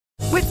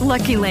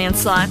Lucky Land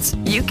Slots,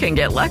 you can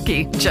get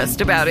lucky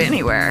just about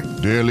anywhere.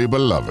 Dearly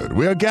beloved,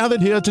 we are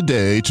gathered here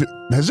today to...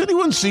 Has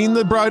anyone seen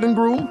the bride and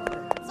groom?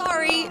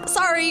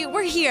 Sorry,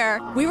 we're here.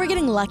 We were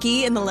getting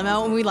lucky in the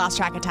limo and we lost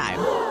track of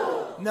time.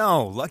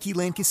 No, Lucky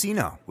Land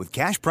Casino, with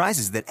cash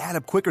prizes that add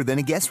up quicker than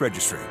a guest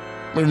registry.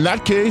 In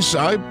that case,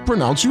 I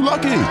pronounce you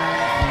lucky.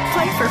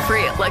 Play for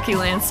free at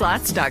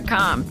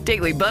LuckyLandSlots.com.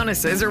 Daily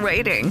bonuses are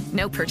waiting.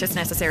 No purchase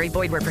necessary.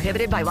 Void where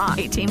prohibited by law.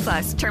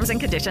 18+. Terms and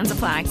conditions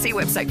apply. See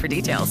website for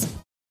details.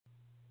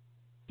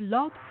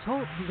 Blog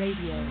Talk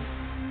Radio.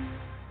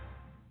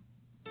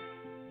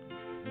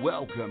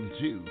 Welcome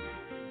to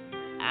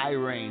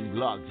R.E.I.G.N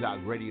Blog Talk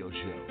Radio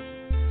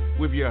Show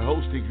with your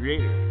host and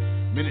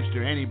creator,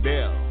 Minister Annie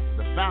Bell,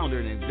 the founder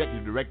and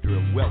executive director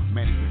of Wealth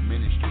Management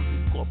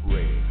Ministries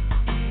Incorporated.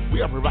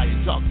 We are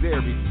providing talk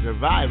therapy to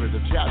survivors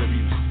of child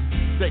abuse,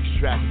 sex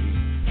trafficking,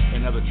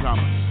 and other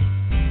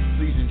traumas.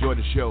 Please enjoy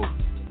the show.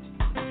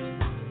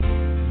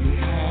 You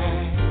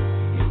had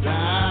it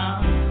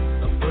down,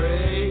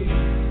 afraid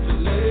to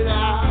let it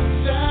out,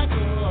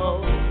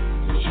 shackle,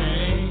 to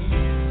change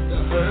the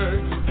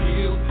hurt, to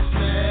feel the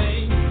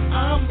same.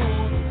 I'm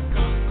more than a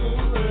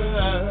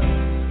conqueror,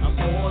 I'm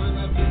more than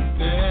a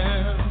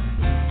victim.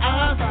 I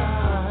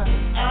rise,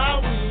 I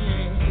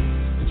win,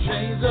 the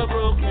chains are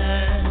broken.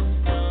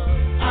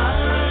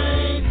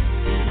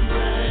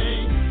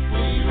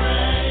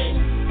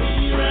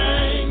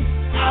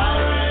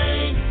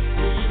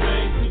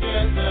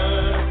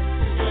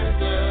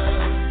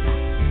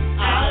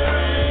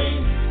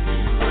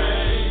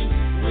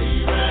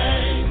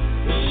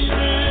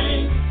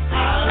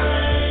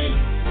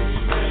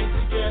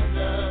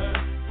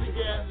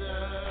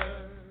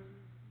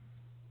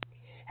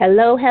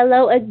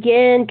 Hello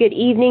again. Good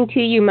evening to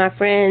you, my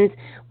friends.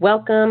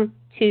 Welcome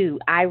to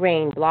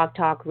R.E.I.G.N Blog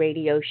Talk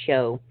Radio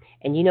Show.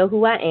 And you know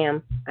who I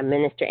am. I'm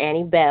Minister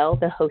Annie Bell,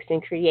 the host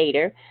and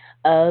creator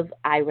of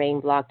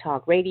R.E.I.G.N Blog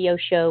Talk Radio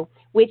Show,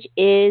 which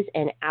is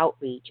an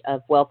outreach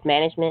of Wealth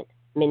Management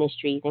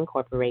Ministries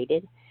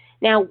Incorporated.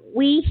 Now,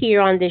 we here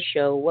on this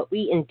show, what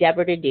we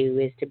endeavor to do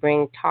is to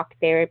bring talk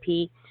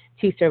therapy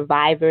to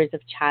survivors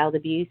of child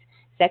abuse,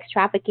 sex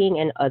trafficking,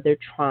 and other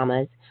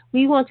traumas.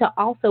 We want to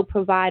also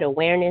provide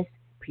awareness,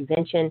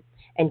 prevention,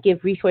 and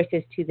give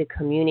resources to the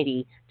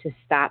community to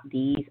stop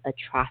these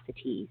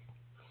atrocities.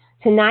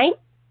 Tonight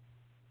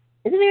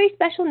is a very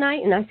special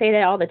night, and I say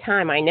that all the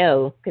time, I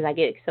know, because I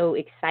get so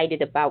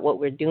excited about what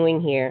we're doing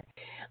here.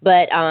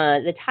 But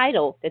the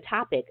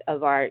topic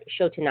of our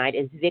show tonight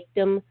is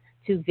Victim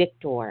to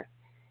Victor.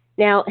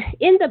 Now,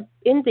 in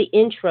the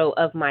intro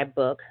of my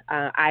book,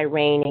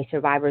 R.E.I.G.N, A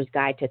Survivor's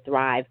Guide to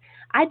Thrive,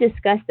 I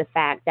discuss the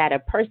fact that a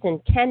person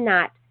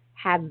cannot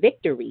have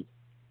victory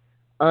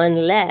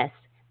unless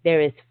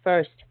there is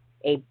first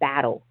a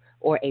battle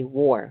or a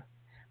war.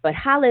 But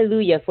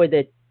hallelujah for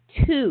the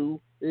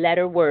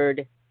two-letter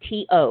word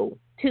T-O,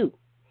 two.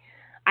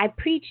 I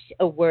preached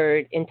a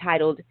word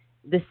entitled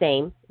the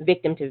same,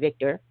 Victim to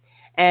Victor,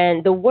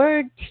 and the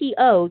word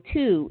T-O,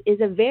 two, is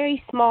a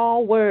very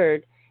small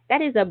word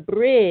that is a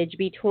bridge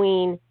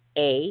between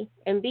A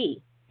and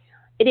B.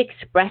 It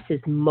expresses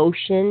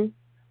motion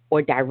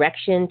or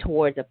direction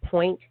towards a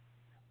point,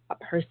 a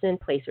person,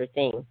 place, or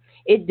thing.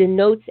 It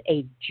denotes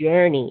a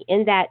journey.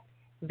 In that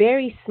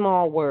very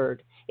small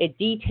word, it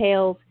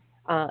details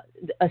a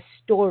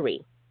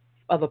story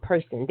of a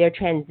person, their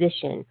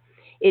transition.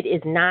 It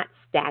is not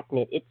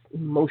stagnant, it's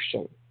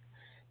motion.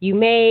 You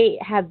may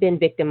have been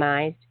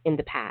victimized in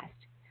the past,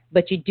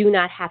 but you do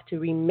not have to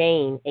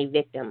remain a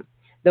victim.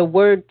 The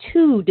word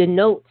to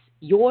denotes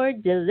your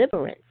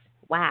deliverance.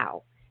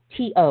 Wow.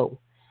 T-O.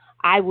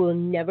 I will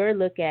never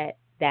look at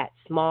that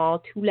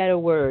small two-letter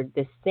word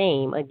the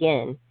same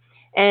again.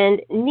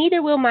 And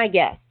neither will my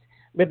guest,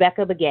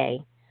 Rebekah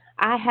Begay.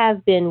 I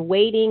have been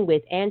waiting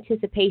with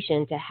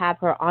anticipation to have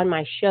her on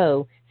my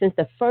show since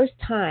the first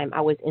time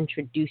I was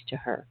introduced to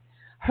her.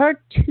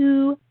 Her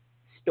two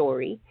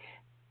story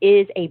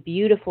is a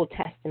beautiful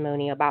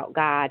testimony about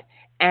God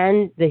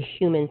and the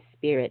human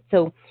spirit.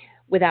 So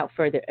without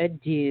further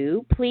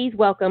ado, please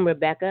welcome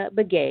Rebekah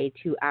Begay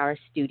to our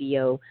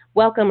studio.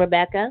 Welcome,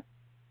 Rebekah.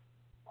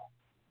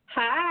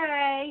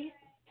 Hi.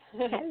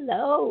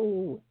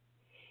 Hello.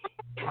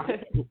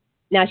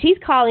 Now, she's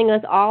calling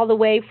us all the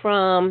way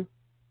from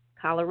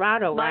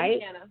Colorado, right?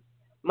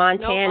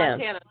 Montana.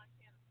 No,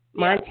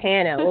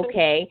 Montana,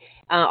 okay.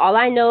 All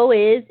I know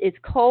is it's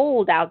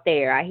cold out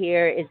there. I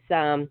hear it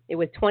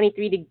was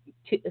 23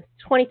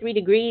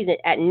 degrees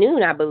at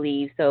noon, I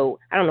believe. So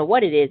I don't know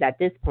what it is at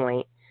this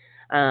point.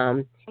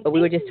 But we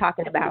were just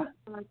talking about.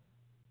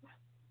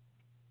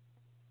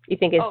 You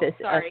think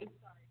it's sorry.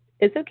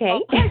 It's okay.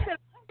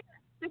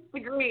 6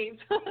 degrees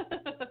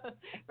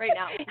right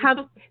now.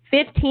 How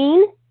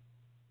 15?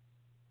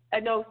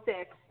 No, 6.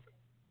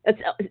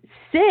 It's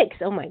 6.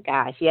 Oh my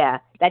gosh, yeah,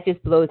 that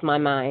just blows my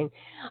mind.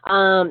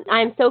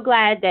 I'm so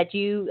glad that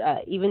you,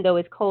 even though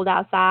it's cold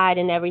outside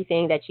and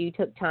everything, that you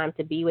took time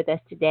to be with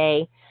us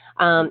today.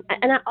 And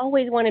I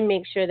always want to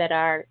make sure that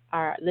our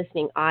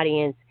listening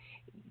audience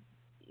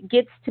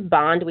gets to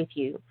bond with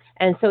you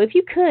And so if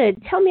you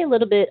could, tell me a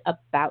little bit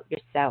about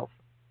yourself.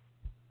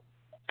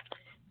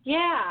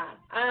 Yeah.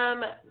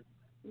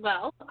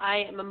 Well,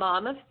 I am a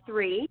mom of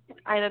 3.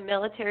 I'm a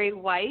military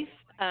wife.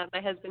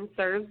 My husband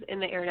serves in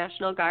the Air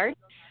National Guard.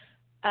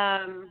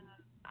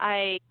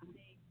 I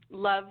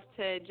love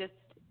to just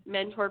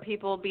mentor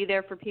people, be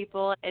there for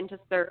people, and to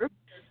serve.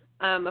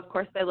 Of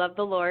course, I love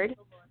the Lord.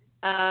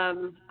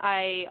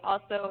 I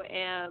also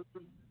am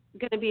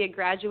going to be a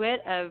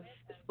graduate of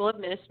School of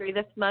Ministry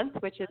this month,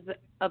 which is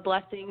a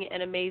blessing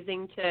and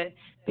amazing to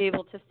be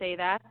able to say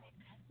that.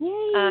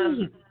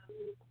 Yay!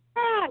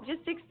 Yeah,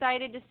 just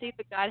excited to see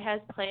what God has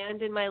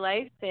planned in my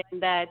life,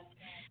 and that,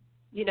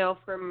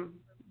 from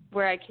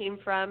where I came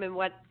from and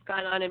what's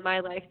gone on in my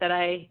life, that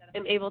I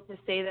am able to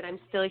say that I'm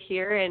still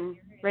here and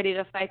ready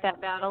to fight that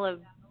battle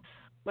of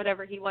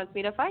whatever He wants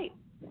me to fight.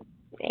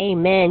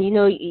 Amen.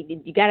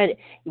 You gotta,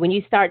 when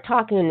you start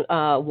talking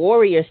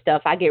warrior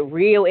stuff, I get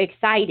real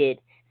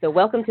excited. So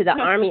welcome to the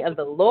army of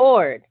the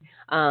Lord.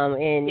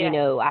 And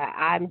Yeah.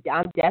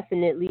 I'm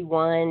definitely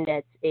one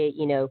that's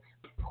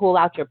pull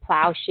out your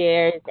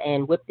plowshares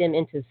and whip them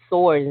into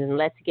swords, and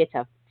let's get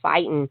to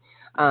fighting,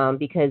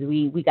 because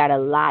we got a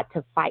lot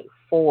to fight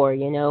for.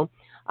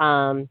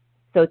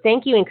 So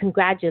thank you and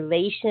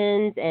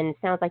congratulations. And it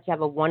sounds like you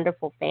have a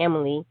wonderful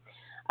family.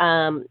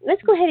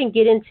 Let's go ahead and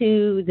get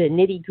into the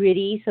nitty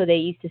gritty, so they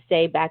used to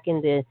say back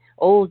in the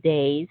old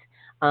days.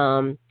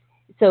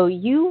 So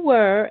you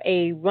were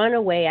a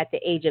runaway at the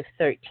age of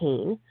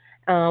 13.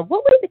 What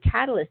was the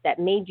catalyst that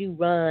made you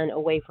run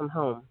away from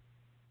home?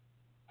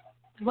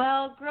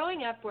 Well,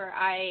 growing up where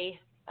I,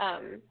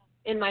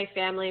 in my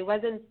family,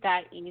 wasn't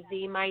that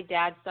easy. My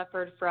dad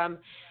suffered from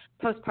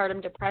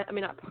from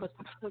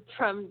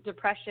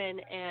depression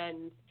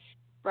and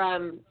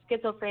from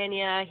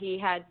schizophrenia. He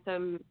had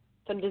some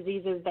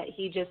diseases that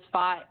he just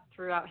fought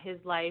throughout his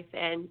life,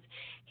 and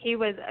he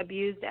was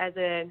abused as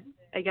a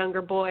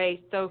younger boy.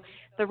 So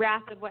the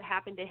wrath of what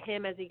happened to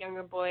him as a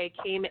younger boy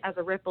came as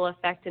a ripple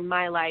effect in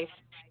my life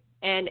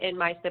and in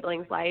my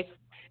siblings' life.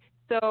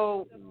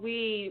 So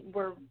we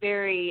were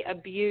very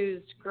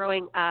abused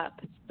growing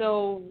up.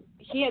 So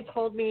he had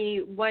told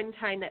me one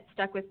time that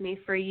stuck with me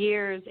for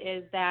years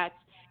is that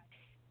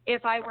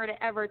if I were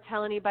to ever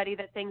tell anybody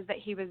the things that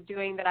he was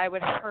doing, that I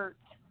would hurt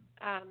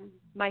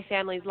my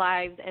family's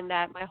lives and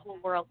that my whole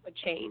world would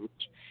change.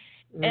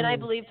 And I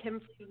believed him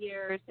for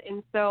years.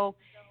 And so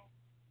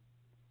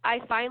I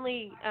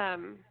finally,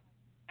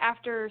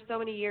 after so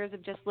many years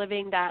of just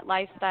living that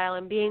lifestyle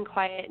and being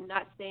quiet and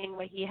not saying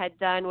what he had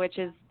done, which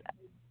is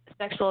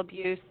sexual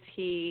abuse,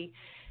 he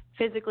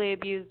physically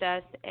abused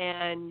us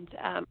and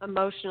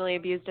emotionally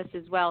abused us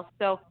as well.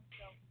 So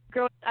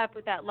growing up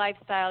with that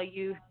lifestyle,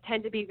 you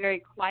tend to be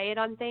very quiet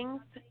on things.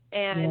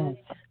 And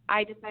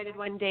I decided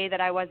one day that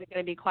I wasn't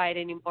going to be quiet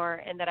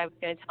anymore and that I was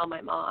going to tell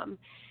my mom.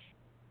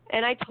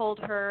 And I told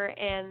her,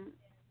 and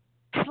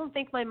I don't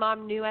think my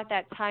mom knew at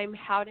that time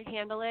how to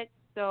handle it.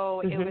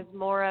 So it was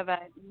more of a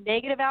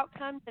negative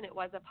outcome than it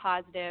was a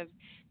positive.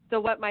 So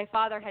what my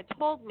father had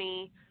told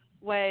me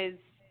was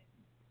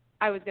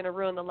I was going to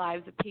ruin the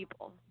lives of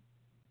people.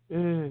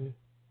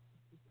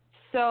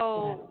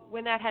 So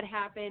when that had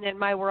happened and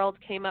my world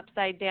came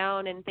upside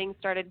down and things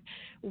started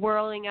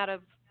whirling out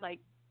of, like,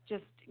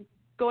 just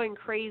going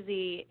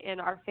crazy in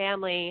our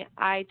family,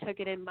 I took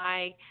it in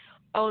my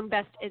own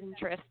best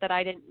interest that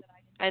I didn't,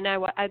 and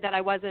that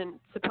I wasn't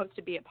supposed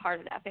to be a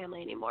part of that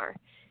family anymore.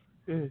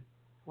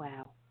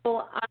 Wow.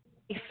 So I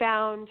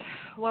found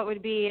what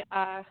would be,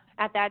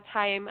 at that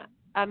time,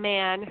 a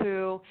man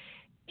who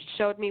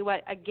showed me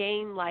what a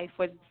gang life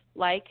was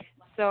like.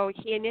 So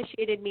he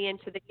initiated me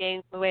into the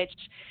gang, which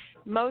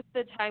most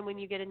of the time when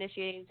you get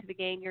initiated into the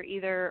gang, you're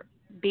either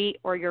beat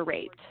or you're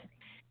raped.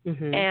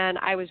 And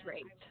I was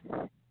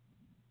raped.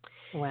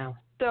 Wow.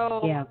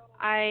 So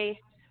I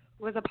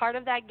was a part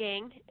of that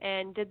gang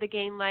and did the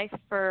gang life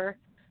for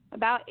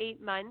about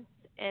 8 months,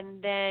 and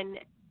then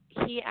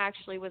he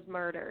actually was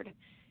murdered.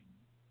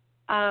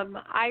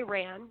 I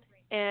ran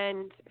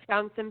and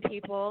found some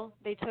people.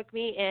 They took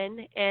me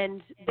in,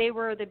 and they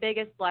were the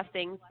biggest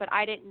blessings, but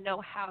I didn't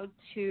know how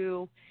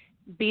to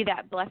be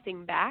that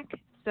blessing back.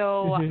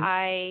 So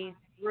I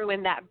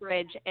ruined that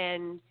bridge,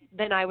 and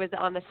then I was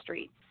on the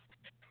streets.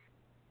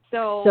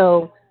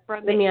 So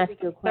let me ask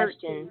you a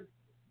question.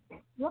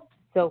 13,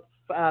 So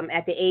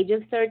at the age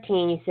of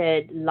 13, you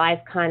said life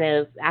kind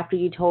of, after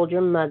you told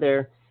your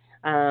mother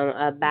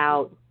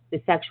about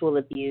the sexual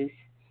abuse,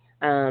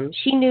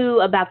 she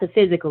knew about the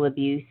physical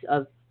abuse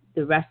of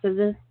the rest of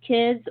the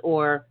kids,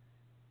 or?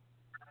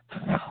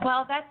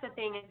 Well, that's the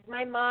thing. Is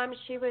my mom,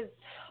 she was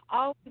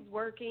always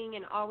working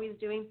and always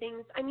doing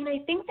things. I mean, I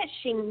think that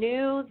she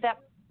knew that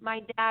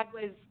my dad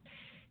was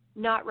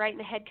not right in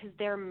the head because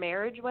their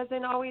marriage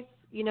wasn't always,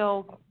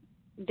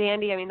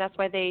 dandy. I mean, that's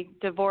why they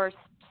divorced.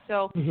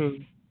 So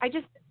I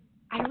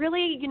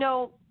really,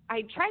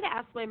 I tried to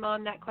ask my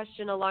mom that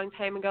question a long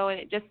time ago, and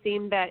it just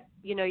seemed that,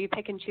 you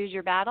pick and choose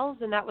your battles,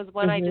 and that was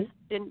one I just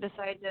didn't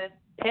decide to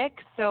pick.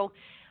 So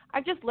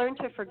I've just learned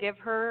to forgive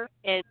her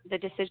and the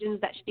decisions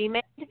that she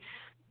made,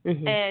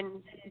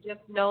 and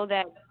just know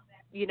that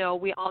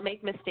we all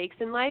make mistakes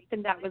in life,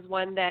 and that was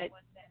one that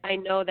I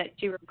know that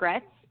she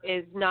regrets,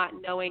 is not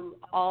knowing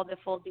all the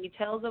full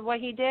details of what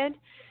he did.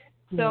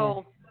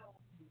 So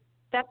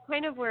that's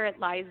kind of where it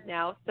lies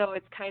now. So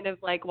it's kind of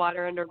like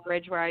water under a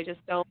bridge where I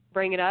just don't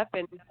bring it up,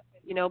 and,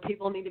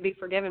 people need to be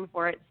forgiven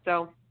for it.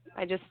 So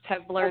I just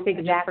have learned That's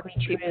to exactly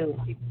just true.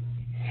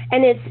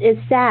 And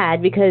it's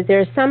sad because there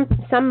are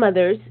some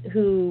mothers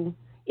who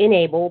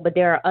enable, but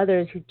there are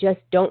others who just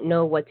don't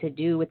know what to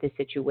do with the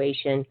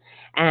situation.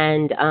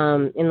 And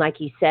like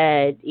you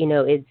said,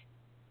 it's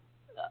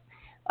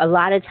a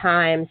lot of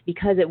times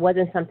because it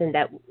wasn't something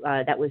that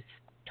was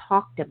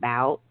talked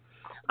about.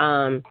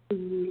 When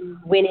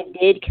it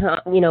did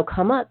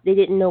come up, they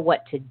didn't know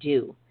what to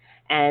do.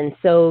 And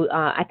so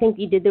I think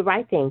you did the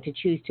right thing to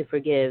choose to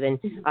forgive, and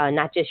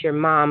not just your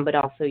mom, but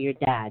also your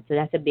dad. So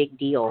that's a big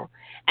deal.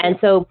 And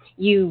so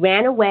you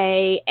ran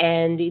away,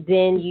 and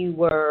then you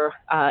were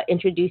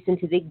introduced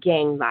into the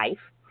gang life.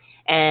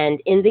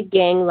 And in the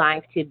gang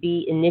life, to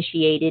be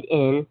initiated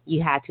in,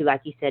 you had to,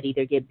 like you said,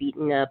 either get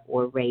beaten up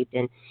or raped.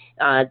 And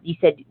you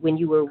said when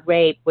you were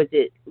raped, was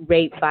it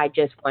rape by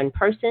just one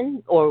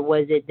person, or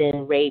was it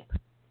then rape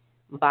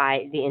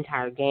by the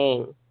entire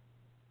gang?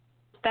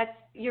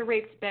 You're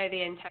raped by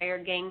the entire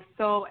gang.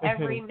 So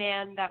every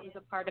man that was a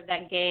part of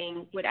that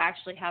gang would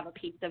actually have a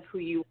piece of who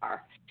you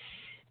are.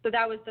 So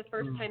that was the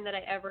first time that I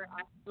ever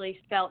actually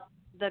felt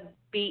the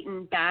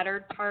beaten,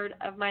 battered part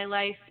of my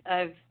life,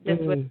 of this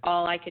was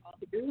all I could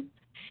do.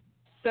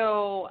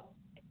 So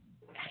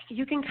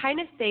you can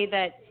kind of say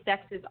that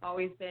sex has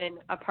always been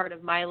a part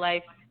of my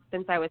life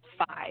since I was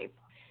 5.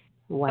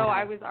 Wow. So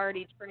I was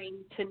already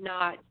trained to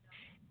not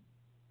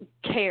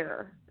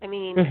care. I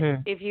mean,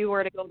 if you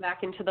were to go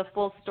back into the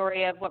full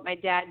story of what my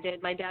dad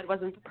did, my dad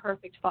wasn't the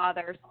perfect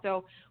father.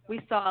 So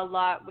we saw a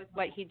lot with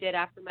what he did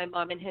after my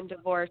mom and him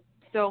divorced.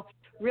 So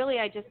really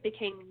I just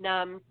became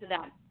numb to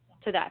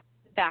that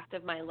fact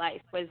of my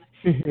life, was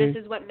this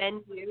is what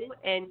men do,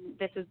 and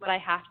this is what I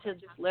have to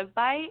just live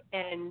by.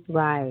 And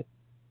right.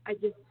 I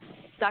just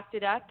sucked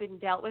it up and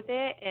dealt with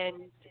it.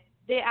 And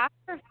the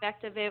after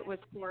effect of it was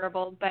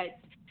horrible, but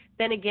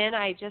then again,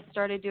 I just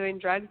started doing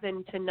drugs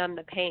and to numb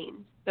the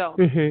pain. So,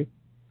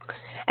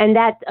 and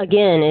that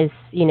again is,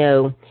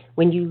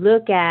 when you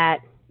look at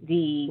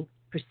the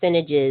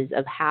percentages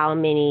of how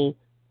many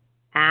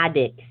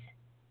addicts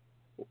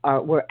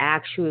were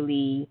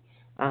actually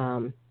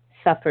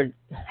suffered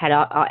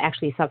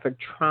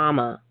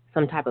trauma,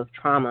 some type of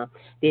trauma,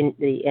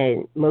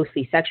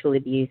 mostly sexual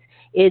abuse,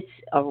 it's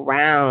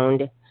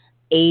around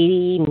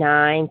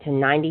 89 to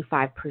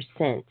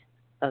 95%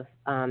 of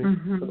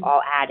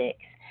all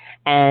addicts.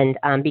 And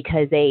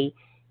because they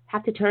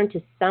have to turn to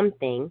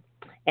something,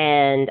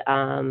 and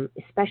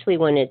especially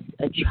when it's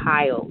a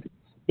child,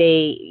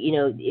 the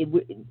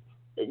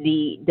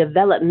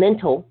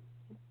developmental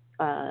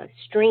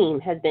stream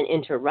has been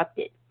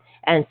interrupted.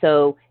 And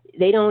so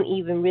they don't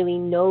even really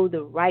know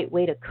the right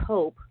way to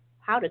cope,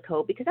 how to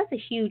cope, because that's a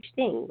huge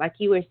thing. Like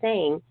you were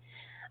saying,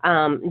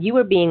 you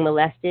were being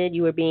molested,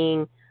 you were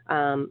being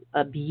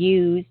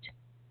abused,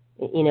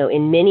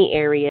 in many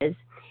areas,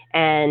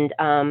 and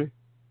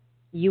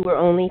you were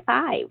only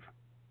 5.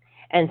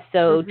 And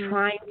so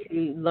trying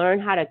to learn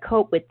how to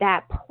cope with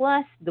that,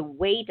 plus the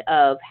weight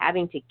of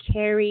having to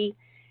carry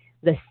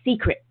the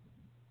secret.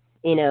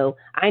 I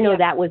know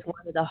that was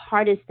one of the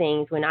hardest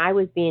things when I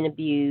was being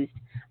abused,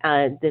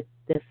 the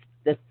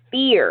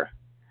fear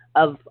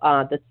of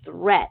the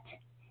threat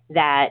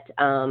that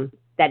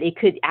it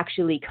could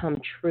actually come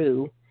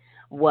true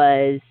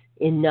was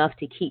enough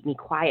to keep me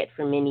quiet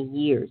for many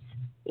years,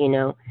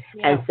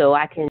 And so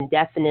I can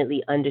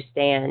definitely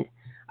understand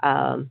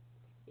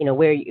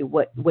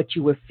what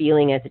you were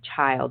feeling as a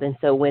child. And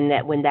so when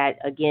that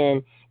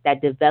again,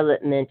 that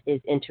development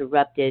is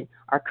interrupted,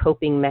 our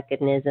coping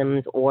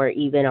mechanisms or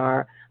even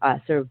our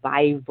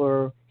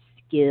survivor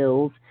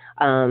skills,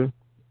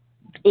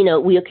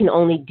 we can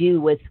only do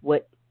with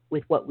what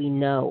we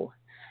know.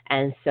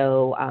 And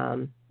so,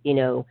 I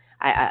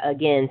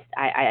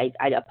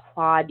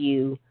applaud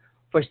you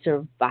for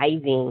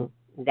surviving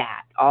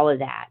that, all of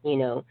that,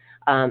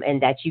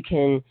 and that you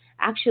can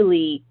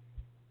actually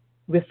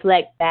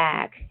reflect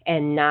back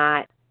and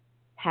not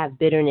have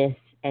bitterness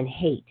and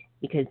hate,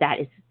 because that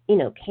is,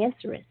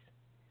 cancerous.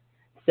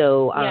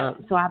 So,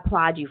 so I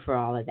applaud you for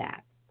all of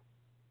that.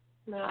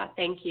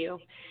 Thank you.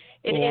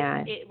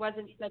 It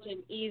wasn't such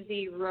an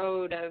easy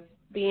road of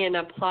being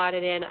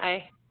applauded in.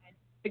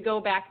 To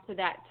go back to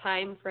that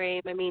time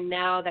frame, I mean,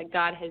 now that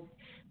God has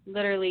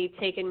literally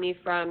taken me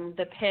from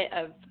the pit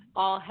of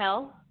all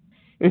hell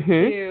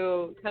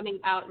to coming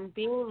out and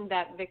being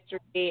that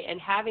victory and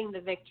having the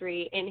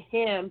victory in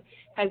Him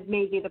has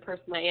made me the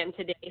person I am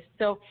today.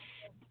 So,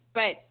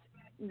 but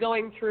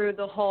going through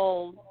the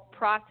whole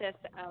process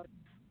of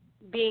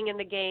being in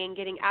the gang,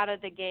 getting out of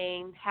the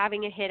gang,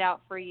 having a hit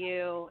out for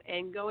you,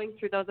 and going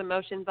through those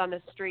emotions on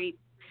the street,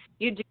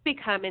 you do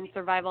become in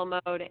survival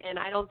mode. And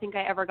I don't think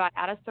I ever got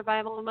out of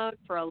survival mode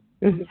for a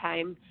long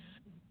time.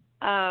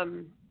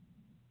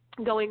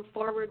 Going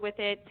forward with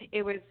it,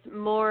 it was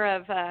more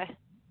of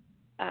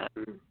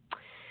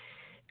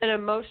an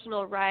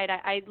emotional ride.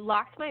 I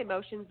locked my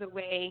emotions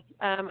away.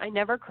 I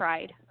never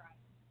cried.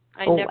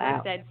 I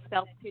never said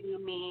self-pity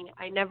me.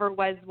 I never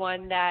was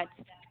one that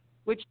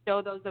would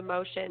show those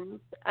emotions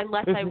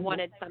unless I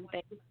wanted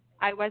something.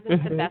 I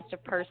wasn't the best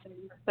of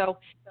persons. So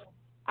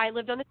I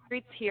lived on the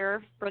streets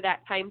here for that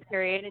time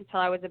period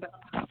until I was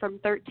from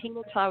 13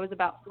 until I was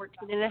about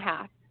 14 and a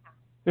half.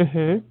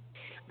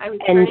 I was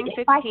turning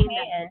 15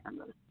 that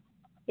summer.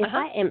 If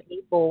I am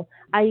able,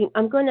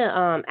 I'm going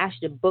to ask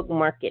you to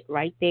bookmark it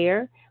right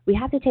there. We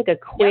have to take a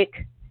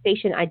quick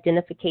station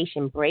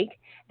identification break,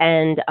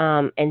 and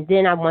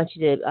then I want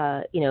you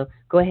to,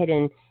 go ahead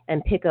and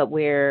pick up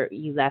where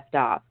you left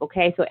off.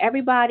 Okay, so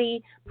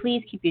everybody,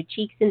 please keep your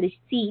cheeks in the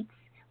seats.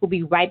 We'll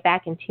be right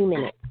back in 2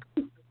 minutes.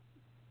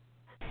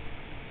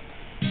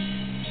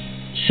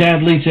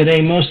 Sadly,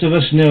 today, most of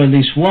us know at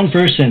least one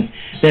person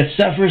that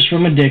suffers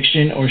from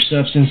addiction or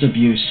substance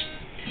abuse.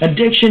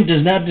 Addiction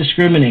does not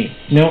discriminate.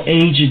 No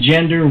age,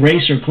 gender,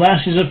 race, or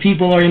classes of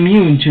people are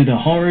immune to the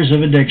horrors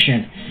of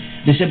addiction.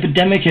 This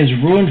epidemic has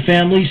ruined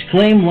families,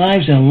 claimed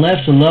lives, and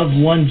left loved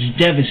ones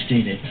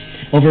devastated.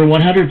 Over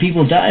 100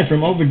 people die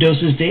from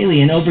overdoses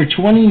daily, and over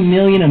 20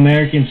 million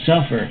Americans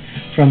suffer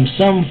from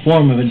some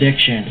form of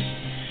addiction.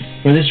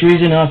 For this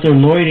reason, author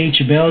Lloyd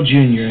H. Bell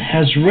Jr.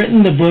 has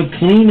written the book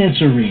Clean and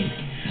Serene.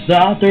 The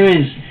author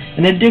is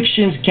an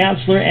addictions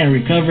counselor and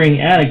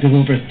recovering addict of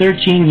over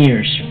 13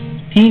 years.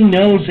 He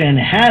knows and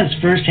has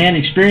first-hand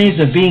experience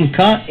of being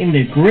caught in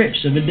the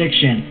grips of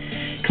addiction.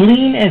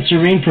 Clean and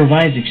Serene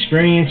provides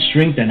experience,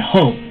 strength, and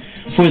hope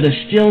for the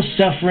still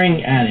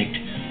suffering addict.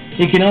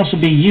 It can also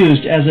be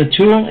used as a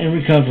tool in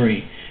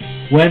recovery.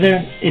 Whether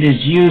it is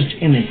used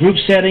in a group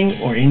setting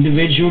or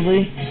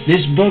individually,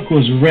 this book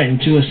was written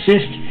to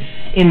assist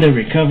in the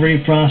recovery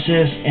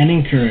process and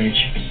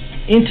encourage.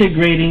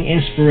 Integrating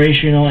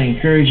inspirational,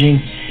 encouraging,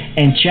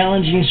 and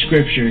challenging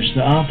scriptures,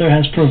 the author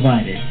has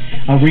provided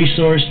a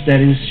resource that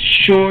is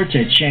sure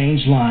to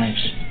change lives.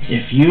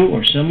 If you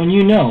or someone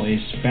you know is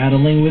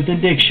battling with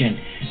addiction,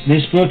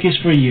 this book is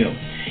for you.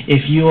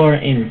 If you are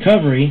in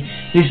recovery,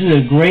 this is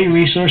a great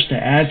resource to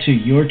add to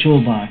your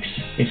toolbox.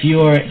 If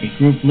you are a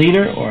group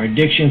leader or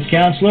addictions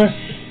counselor,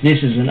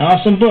 this is an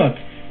awesome book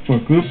for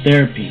group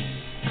therapy.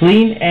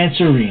 Clean and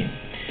Serene.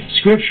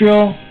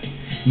 Scriptural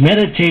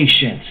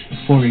Meditations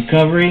for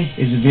Recovery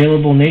is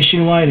available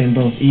nationwide in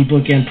both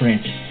ebook and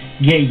print.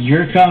 Get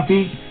your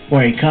copy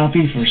or a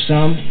copy for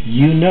some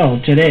you know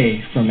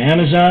today from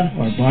Amazon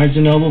or Barnes &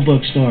 Noble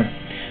bookstore.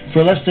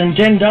 For less than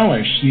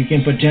 $10, you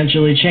can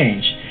potentially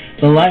change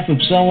the life of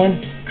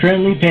someone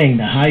currently paying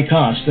the high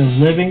cost of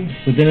living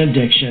with an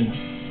addiction.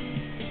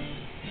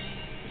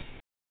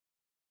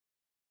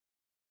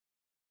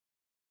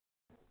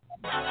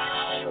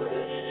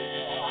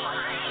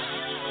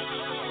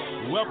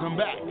 Welcome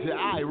back to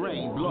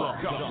R.E.I.G.N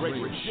Blog Talk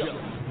Radio Show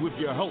with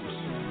your host,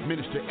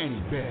 Minister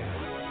Annie Bell.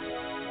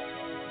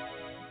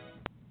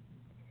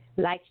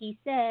 Like he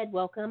said,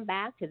 welcome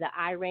back to the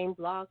R.E.I.G.N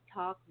Blog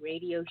Talk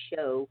Radio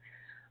Show,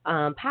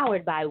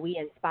 powered by We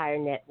Inspire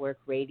Network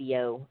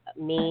Radio.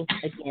 Me,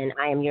 again,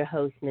 I am your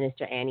host,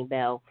 Minister Annie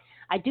Bell.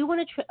 I do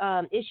want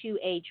to issue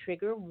a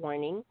trigger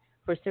warning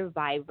for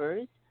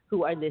survivors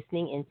who are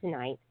listening in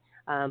tonight.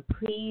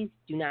 Please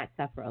do not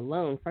suffer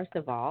alone, first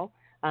of all.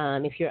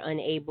 If you're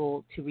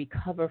unable to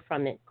recover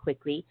from it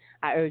quickly,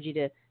 I urge you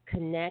to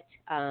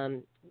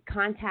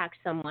contact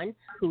someone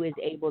who is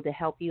able to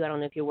help you. I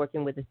don't know if you're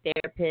working with a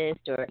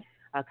therapist or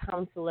a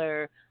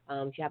counselor,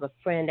 if you have a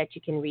friend that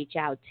you can reach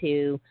out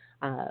to,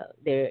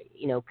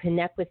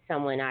 connect with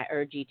someone. I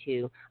urge you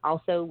to.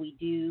 Also, we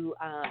do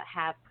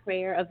have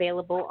prayer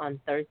available on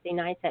Thursday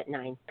nights at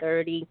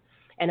 9:30.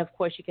 And, of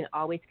course, you can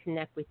always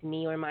connect with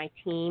me or my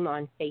team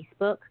on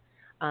Facebook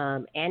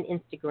and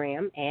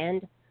Instagram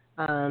and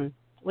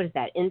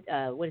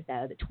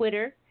the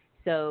Twitter.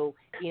 So,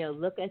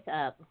 look us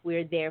up.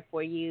 We're there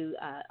for you.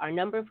 Our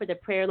number for the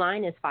prayer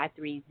line is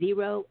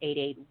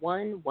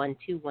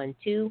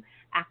 530-881-1212.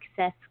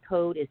 Access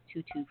code is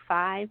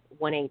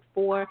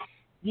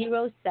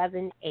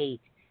 225-184-078.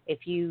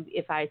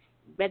 If I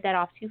read that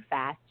off too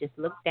fast, just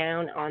look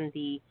down on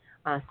the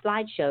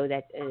slideshow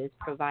that is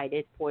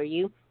provided for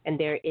you, and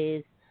there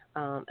is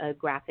a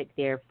graphic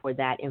there for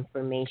that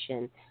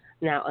information.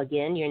 Now,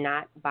 again, you're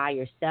not by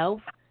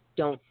yourself.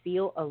 Don't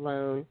feel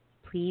alone.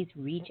 Please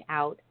reach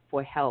out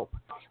for help.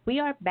 We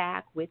are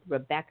back with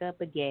Rebekah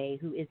Begay,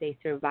 who is a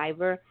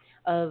survivor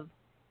of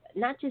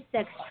not just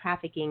sex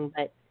trafficking,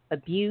 but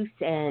abuse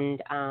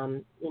and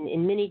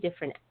in many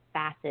different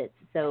facets.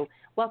 So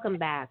welcome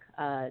back.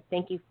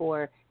 Thank you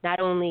for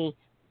not only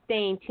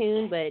staying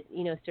tuned, but,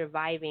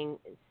 surviving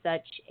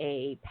such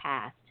a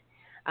past.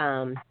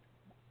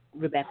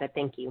 Rebekah,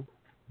 thank you.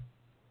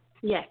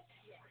 Yes.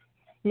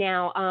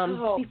 Now,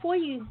 before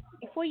you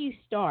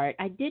start,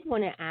 I did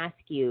want to ask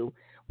you,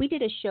 we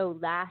did a show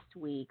last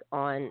week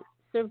on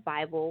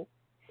survival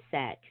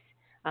sex.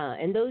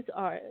 And those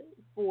are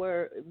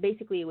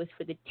basically it was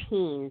for the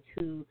teens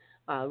who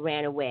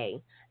ran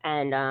away.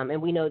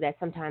 And we know that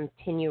sometimes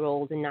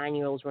 10-year-olds and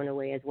 9-year-olds run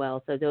away as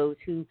well. So those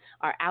who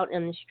are out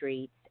on the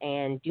streets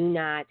and do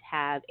not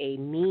have a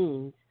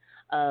means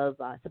of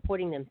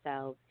supporting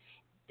themselves,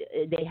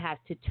 they have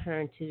to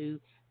turn to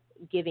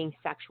giving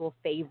sexual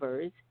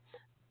favors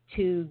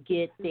to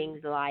get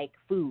things like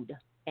food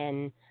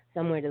and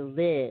somewhere to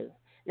live.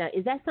 Now,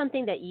 is that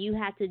something that you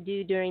had to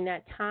do during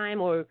that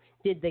time, or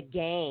did the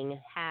gang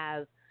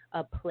have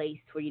a place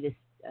for you to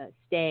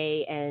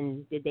stay,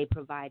 and did they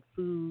provide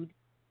food?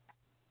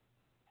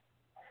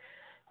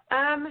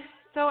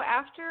 So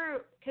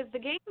after, because the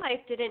gang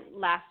life didn't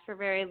last for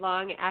very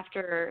long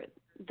after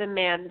the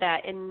man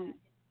that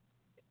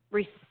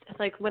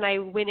when I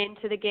went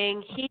into the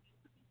gang, he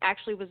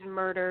actually was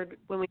murdered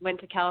when we went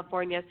to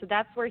California. So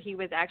that's where he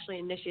was actually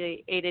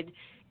initiated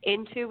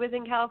into, was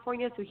in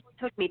California. So he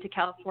took me to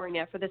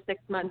California for the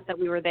 6 months that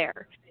we were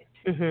there.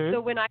 Mm-hmm.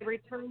 So when I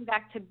returned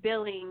back to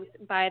Billings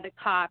by the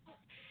cops,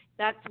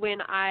 that's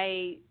when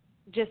I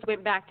just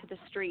went back to the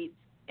streets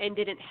and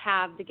didn't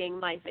have the gang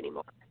life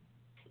anymore.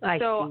 I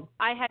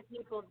had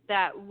people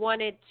that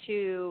wanted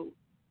to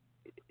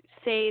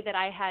say that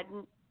I had,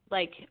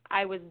 like,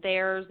 I was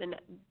theirs and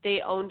they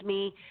owned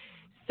me.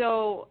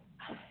 So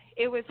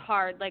it was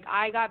hard. Like,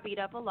 I got beat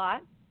up a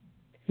lot.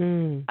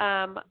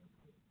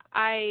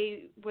 I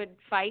would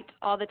fight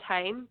all the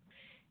time.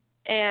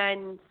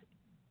 And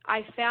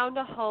I found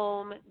a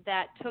home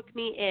that took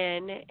me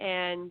in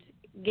and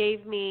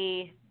gave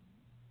me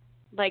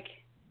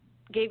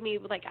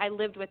I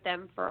lived with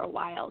them for a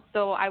while.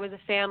 So I was a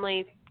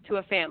family to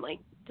a family.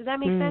 Does that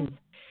make sense?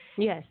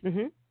 Yes.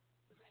 Mm-hmm.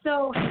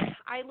 So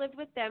I lived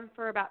with them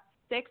for about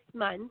 6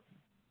 months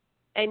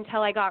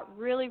until I got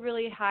really,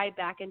 really high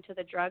back into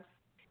the drugs.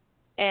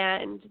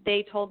 And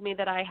they told me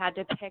that I had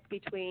to pick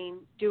between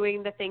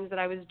doing the things that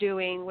I was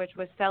doing, which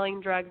was selling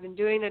drugs and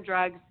doing the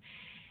drugs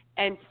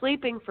and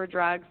sleeping for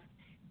drugs,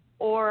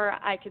 or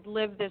I could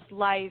live this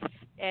life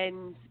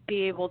and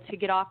be able to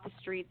get off the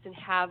streets and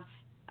have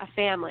a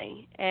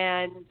family.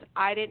 And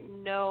I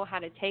didn't know how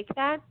to take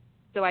that,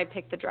 so I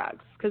picked the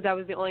drugs because that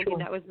was the only thing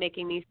that was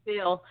making me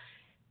feel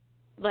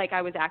like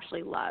I was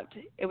actually loved.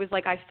 It was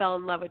like I fell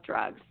in love with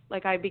drugs.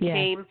 Like I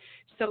became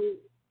so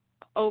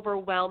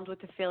overwhelmed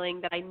with the feeling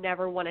that I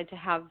never wanted to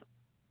have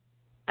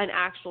an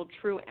actual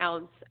true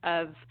ounce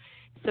of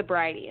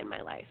sobriety in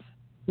my life.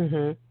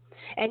 Mm-hmm.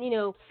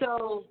 And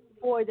so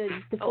for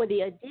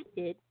the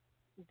addicted,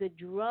 the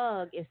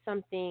drug is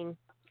something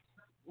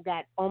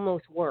that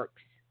almost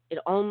works. It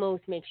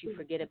almost makes you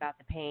forget about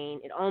the pain.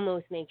 It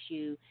almost makes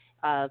you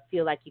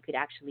feel like you could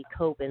actually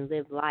cope and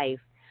live life,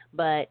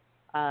 but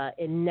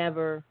it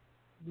never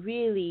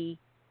really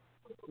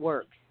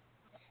works,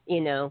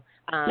 and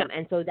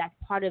so that's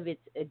part of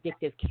its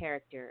addictive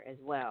character as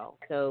well.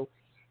 So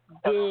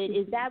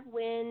is that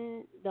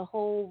when the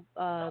whole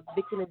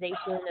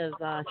victimization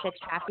of sex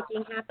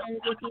trafficking happened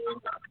with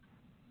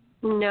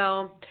you?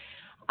 No.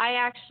 I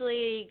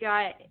actually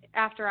got,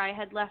 after I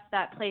had left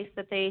that place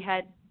that they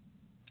had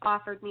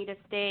offered me to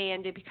stay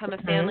and to become a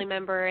family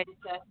member and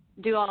to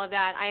do all of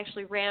that, I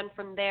actually ran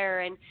from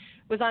there and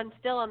was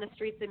still on the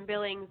streets in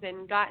Billings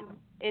and got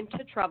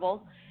into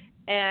trouble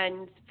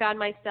and found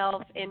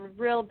myself in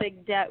real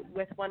big debt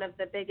with one of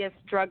the biggest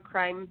drug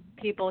crime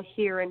people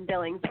here in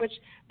Billings, which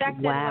back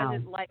then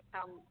wasn't like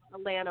how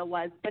Atlanta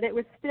was, but it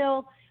was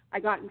still, I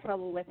got in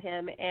trouble with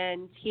him,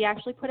 and he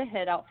actually put a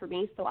hit out for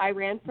me, so I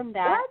ran from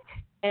that. What?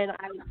 And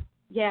I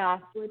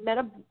met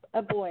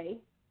a boy.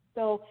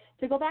 So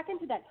to go back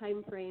into that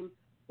time frame,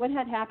 what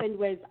had happened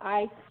was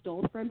I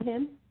stole from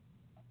him.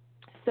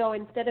 So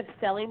instead of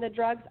selling the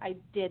drugs, I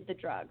did the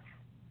drugs.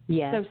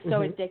 Yeah.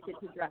 So addicted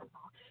to drugs.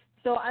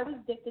 So I was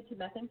addicted to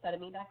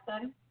methamphetamine back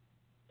then.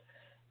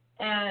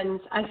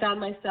 And I found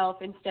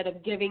myself, instead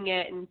of giving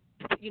it and,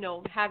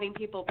 having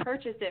people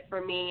purchase it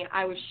for me,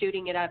 I was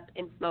shooting it up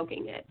and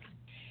smoking it.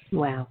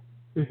 Wow.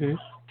 Mm-hmm.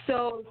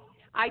 So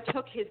I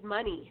took his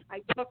money.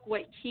 I took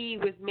what he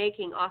was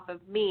making off of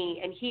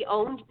me, and he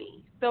owned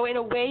me. So in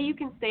a way, you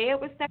can say it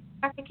was sex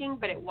trafficking,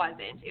 but it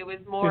wasn't. It was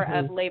more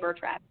of labor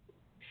trafficking.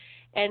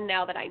 And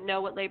now that I know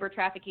what labor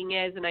trafficking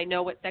is and I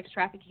know what sex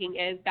trafficking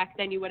is, back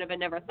then you would have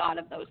never thought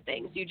of those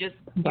things.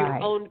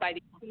 You're owned by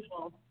these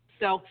people.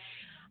 So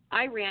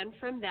I ran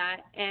from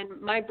that,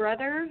 and my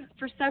brother,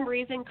 for some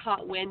reason,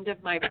 caught wind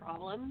of my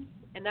problems,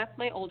 and that's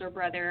my older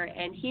brother,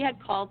 and he had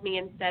called me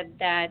and said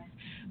that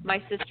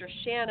my sister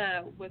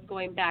Shanna was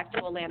going back to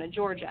Atlanta,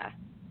 Georgia,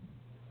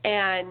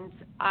 and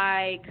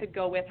I could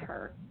go with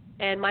her.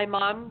 And my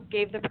mom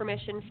gave the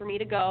permission for me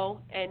to go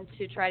and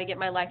to try to get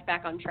my life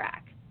back on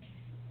track.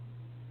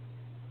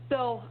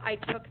 So I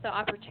took the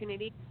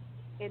opportunity.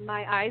 In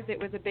my eyes, it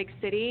was a big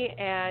city,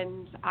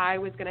 and I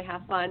was going to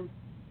have fun.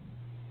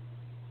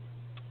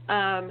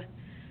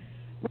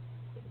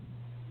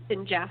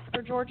 In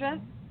Jasper,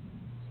 Georgia.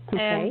 Okay.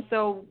 And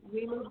so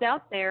we moved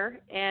out there,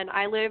 and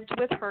I lived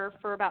with her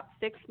for about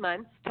 6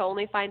 months to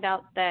only find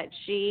out that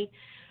she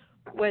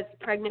was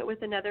pregnant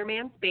with another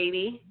man's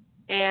baby,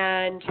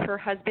 and her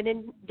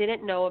husband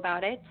didn't know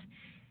about it.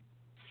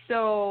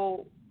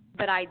 So,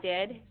 but I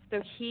did.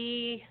 So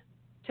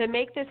to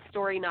make this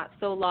story not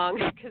so long,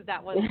 because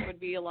that one would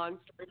be a long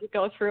story to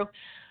go through,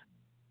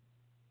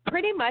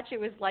 pretty much it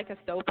was like a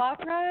soap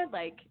opera.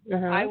 Like,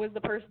 I was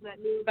the person that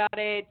knew about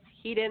it.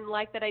 He didn't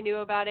like that I knew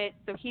about it,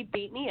 so he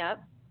beat me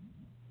up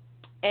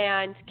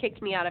and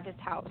kicked me out of his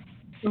house.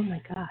 Oh,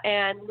 my God.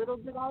 And little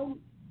did I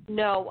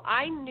know,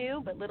 I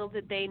knew, but little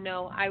did they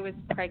know I was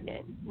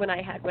pregnant when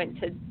I had went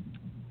to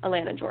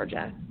Atlanta,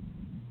 Georgia.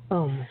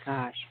 Oh, my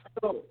gosh.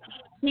 So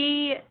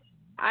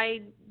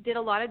I did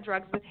a lot of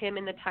drugs with him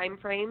in the time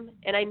frame,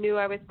 and I knew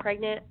I was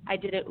pregnant. I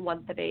didn't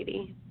want the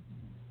baby.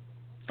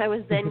 I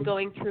was then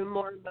going through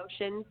more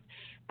emotions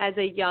as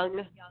a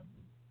young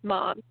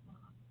mom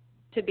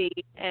to be,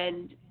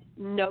 and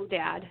no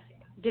dad.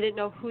 Didn't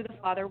know who the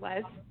father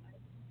was.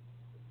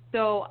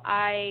 So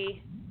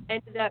I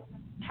ended up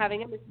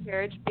having a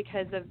miscarriage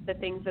because of the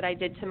things that I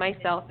did to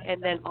myself,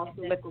 and then also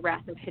with the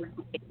wrath of him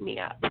picking me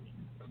up.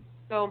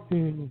 So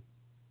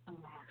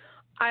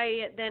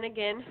I then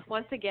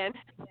once again,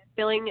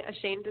 feeling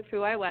ashamed of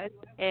who I was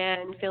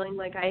and feeling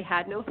like I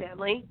had no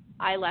family,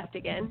 I left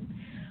again.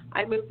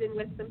 I moved in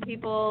with some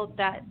people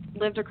that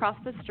lived across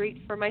the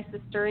street from my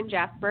sister in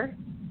Jasper.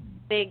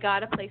 They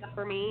got a place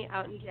for me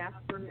out in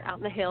Jasper, out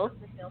in the hills.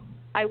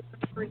 I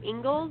worked for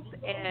Ingalls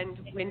and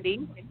Wendy's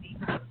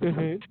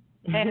and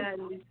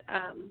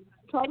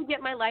tried to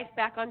get my life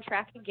back on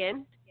track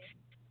again.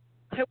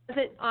 I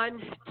wasn't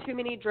on too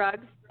many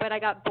drugs, but I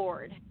got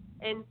bored.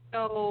 And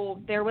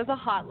so there was a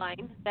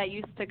hotline that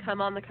used to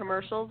come on the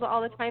commercials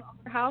all the time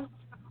at our house.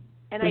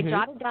 And I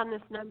jotted down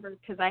this number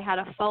because I had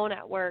a phone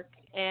at work,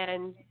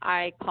 and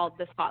I called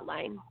this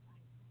hotline.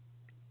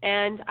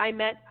 And I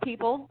met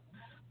people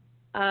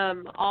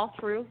all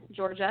through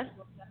Georgia.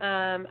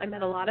 I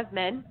met a lot of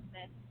men,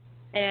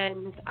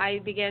 and I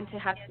began to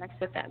have sex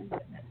with them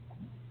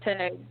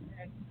to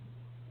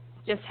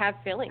just have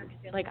feelings.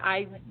 Like,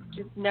 I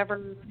just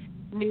never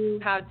knew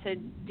how to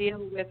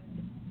deal with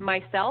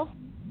myself,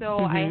 so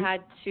I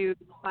had to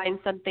find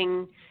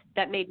something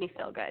that made me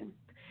feel good.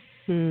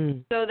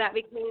 So that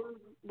became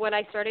what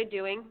I started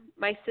doing.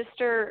 My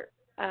sister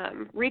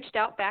reached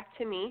out back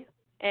to me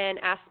and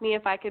asked me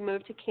if I could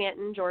move to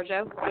Canton,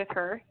 Georgia with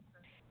her.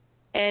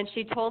 And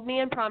she told me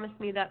and promised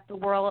me that the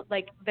world,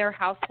 like their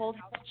household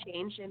has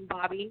changed, and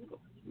Bobby,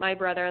 my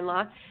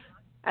brother-in-law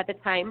at the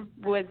time,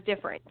 was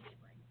different.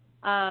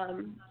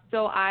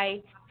 So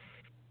I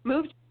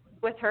moved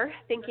with her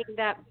thinking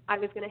that I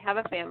was going to have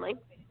a family,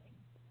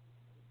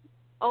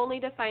 only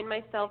to find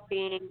myself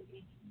being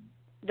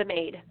the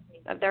maid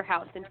of their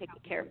house and taking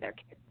care of their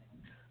kids.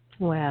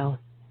 Wow.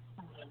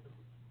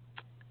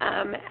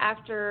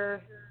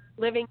 After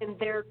living in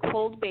their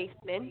cold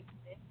basement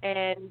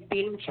and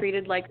being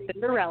treated like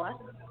Cinderella,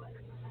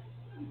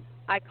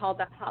 I called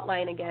that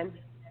hotline again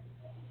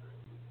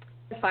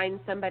to find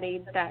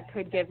somebody that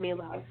could give me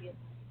love.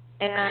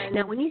 And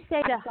now, when you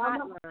say the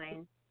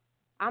hotline,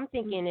 I'm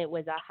thinking it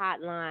was a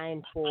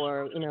hotline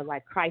for,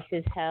 like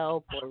crisis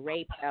help or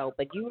rape help,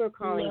 but you were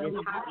calling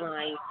this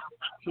hotline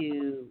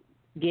to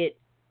get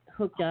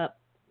hooked up.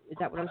 Is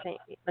that what I'm saying?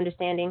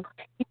 Understanding?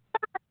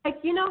 Like,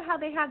 you know how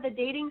they have the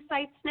dating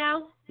sites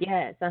now?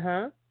 Yes,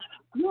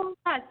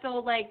 Yeah, so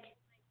like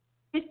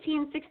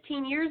 15,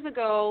 16 years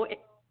ago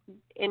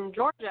in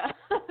Georgia,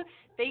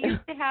 they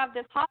used to have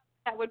this hotline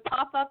that would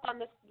pop up on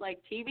the like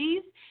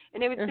TVs,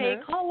 and it would say,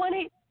 call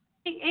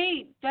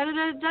 1-888,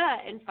 da-da-da-da,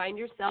 and find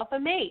yourself a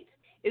mate,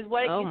 is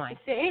what it used to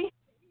say.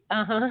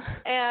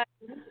 And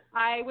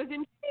I was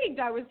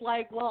intrigued. I was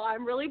like, well,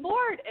 I'm really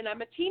bored, and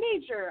I'm a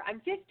teenager. I'm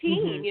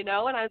 15, and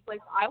I was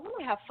like, I want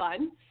to have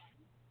fun.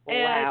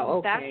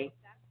 Wow, okay.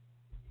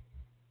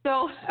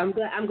 So I'm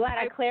glad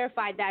I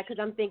clarified that,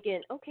 because I'm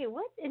thinking, okay,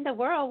 what in the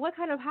world? What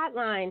kind of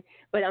hotline?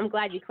 But I'm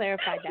glad you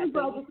clarified that.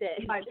 So you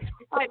said,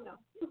 I know.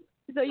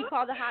 So you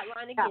called the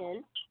hotline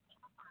again.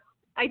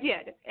 I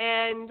did,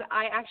 and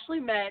I actually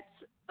met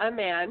a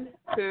man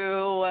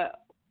who,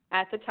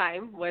 at the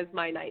time, was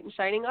my knight in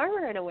shining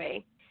armor in a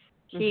way.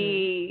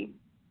 He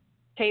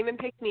came and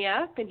picked me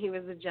up, and he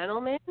was a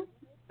gentleman.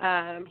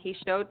 He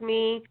showed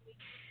me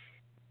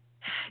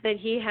that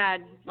he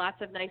had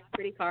lots of nice,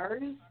 pretty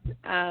cars.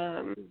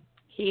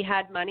 He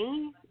had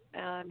money.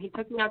 He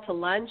took me out to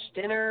lunch,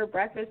 dinner,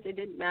 breakfast. It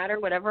didn't matter,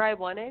 whatever I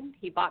wanted.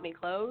 He bought me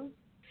clothes.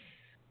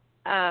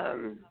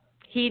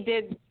 He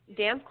did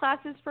dance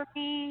classes for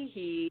me.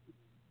 He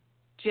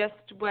just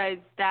was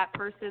that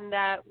person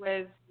that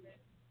was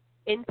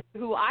into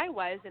who I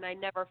was, and I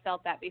never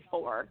felt that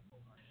before.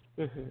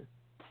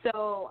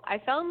 So I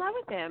fell in love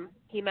with him.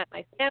 He met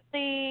my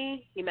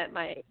family. He met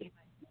my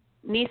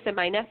niece and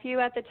my nephew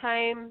at the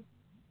time,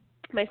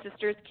 my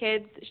sister's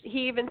kids.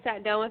 He even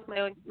sat down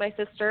with my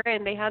sister,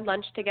 and they had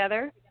lunch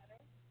together.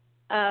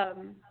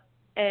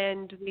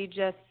 And we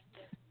just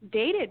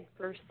dated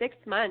for 6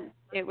 months.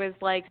 It was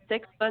like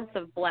 6 months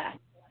of bliss.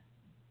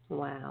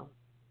 Wow.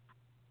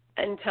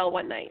 Until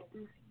one night.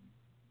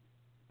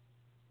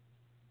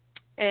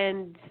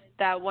 And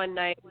that one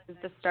night was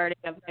the starting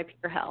of my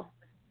pure hell.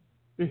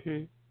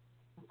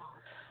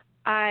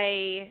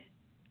 I'm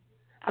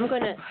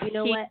gonna, you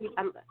know what?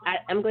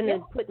 I'm gonna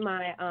put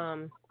my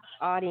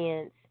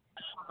audience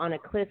on a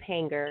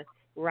cliffhanger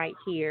right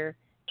here.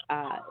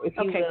 If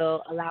you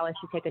will allow us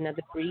to take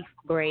another brief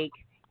break,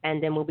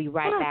 and then we'll be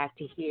right back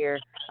to hear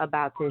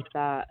about this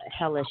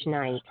hellish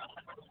night.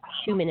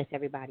 2 minutes,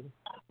 everybody.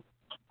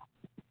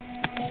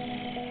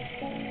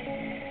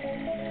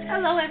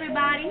 Hello,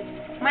 everybody.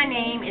 My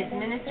name is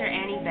Minister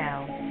Annie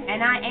Bell,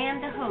 and I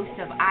am the host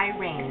of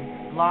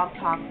R.E.I.G.N, Blog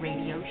Talk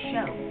Radio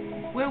Show,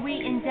 where we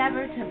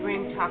endeavor to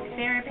bring talk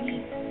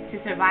therapy to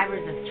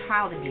survivors of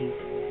child abuse,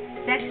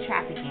 sex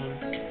trafficking,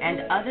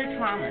 and other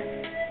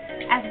traumas,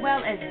 as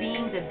well as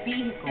being the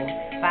vehicle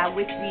by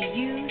which we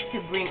use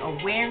to bring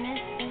awareness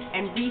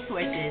and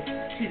resources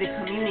to the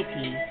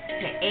community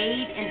to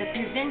aid in the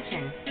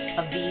prevention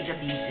of these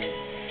abuses.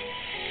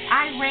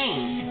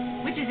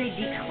 R.E.I.G.N, which is a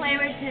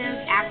declarative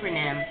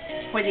acronym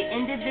for the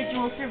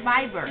individual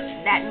survivor.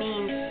 That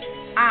means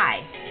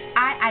I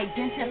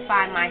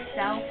identify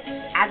myself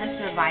as a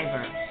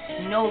survivor,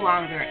 no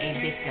longer a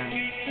victim.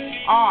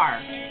 R,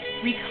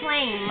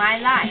 reclaim my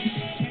life.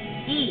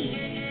 E,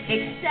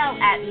 excel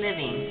at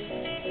living.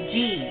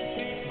 G,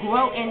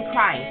 grow in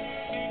Christ.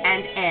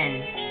 And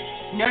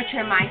N,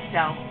 nurture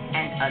myself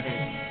and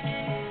others.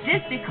 This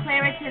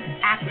declarative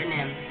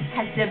acronym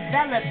has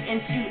developed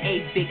into a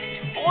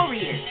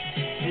victorious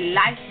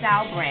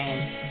lifestyle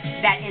brand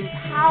that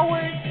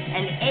empowers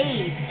and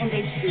aids in the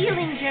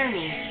healing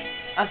journey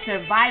of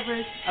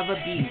survivors of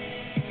abuse,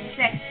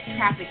 sex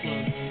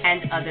trafficking,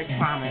 and other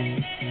traumas.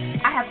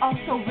 I have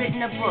also written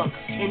a book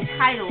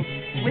entitled,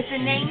 with the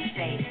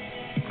namesake,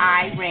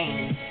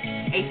 R.E.I.G.N,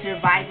 A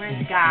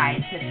Survivor's Guide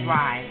to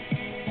Thrive,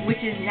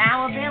 which is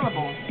now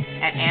available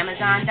at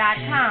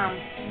Amazon.com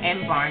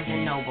and Barnes &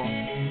 Noble.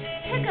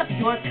 Pick up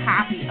your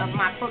copy of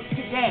my book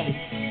today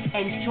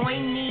and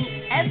join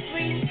me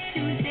every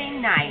Tuesday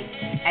night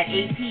at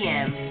 8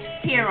 p.m.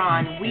 here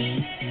on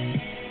We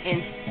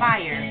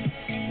Inspire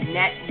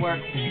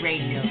Network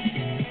Radio,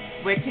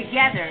 where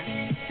together,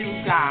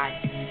 through God,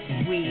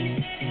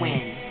 we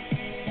win.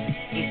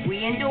 If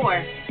we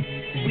endure,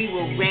 we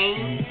will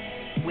reign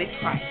with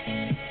Christ.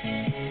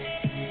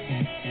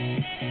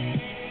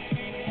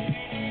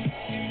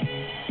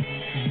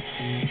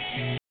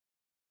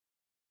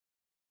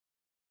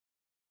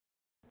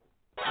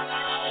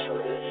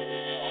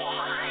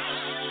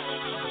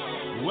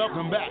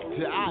 Welcome back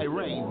to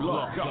R.E.I.G.N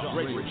Blog Talk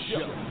Radio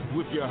Show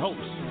with your host,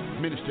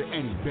 Minister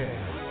Annie Bell.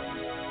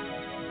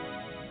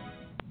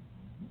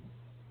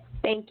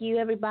 Thank you,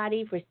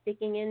 everybody, for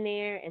sticking in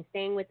there and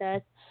staying with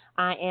us.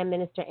 I am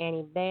Minister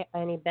Annie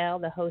Bell,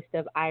 the host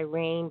of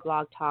R.E.I.G.N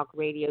Blog Talk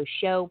Radio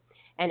Show.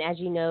 And as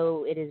you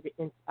know, it is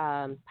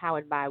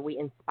powered by We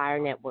Inspire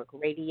Network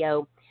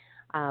Radio.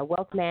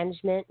 Wealth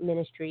Management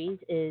Ministries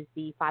is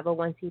the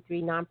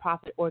 501c3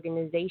 nonprofit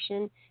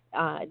organization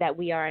that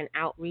we are an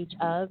outreach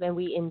of, and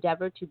we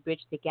endeavor to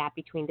bridge the gap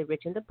between the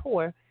rich and the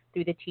poor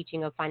through the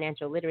teaching of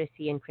financial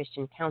literacy and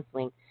Christian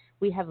counseling.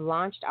 We have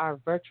launched our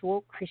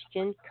virtual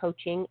Christian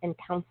coaching and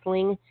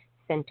counseling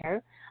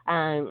center.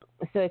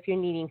 So if you're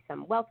needing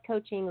some wealth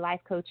coaching,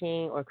 life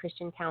coaching, or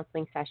Christian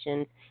counseling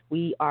sessions,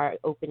 we are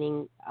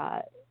opening,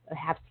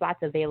 have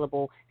slots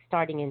available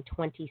starting in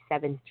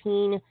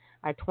 2017.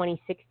 Our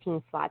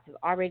 2016 slots have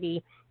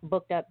already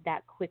booked up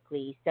that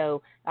quickly.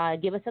 So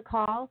give us a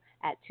call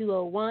at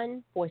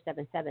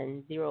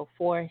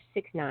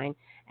 201-477-0469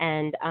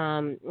 and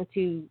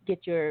to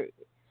get your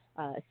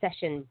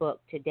session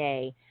booked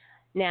today.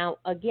 Now,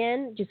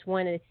 again, just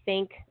wanted to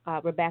thank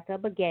Rebekah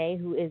Begay,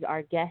 who is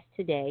our guest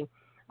today,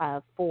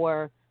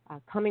 for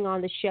coming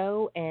on the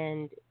show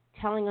and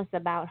telling us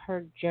about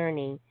her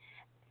journey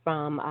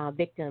from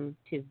victim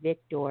to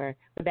victor.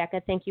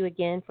 Rebekah, thank you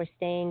again for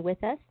staying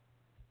with us.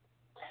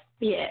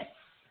 Yes.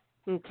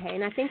 Okay,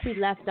 and I think we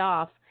left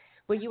off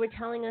where you were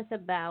telling us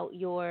about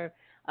your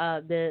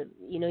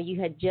you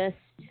had just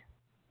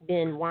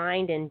been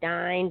wined and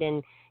dined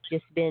and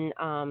just been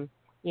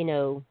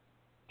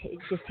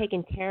just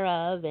taken care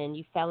of, and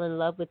you fell in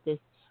love with this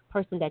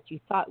person that you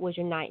thought was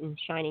your knight in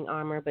shining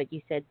armor, but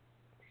you said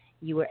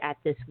you were at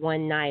this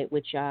one night,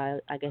 which I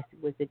guess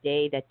was the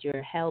day that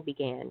your hell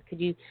began.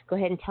 Could you go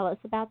ahead and tell us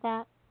about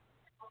that?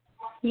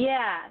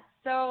 Yeah.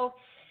 So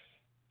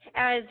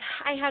as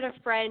I had a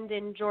friend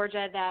in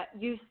Georgia that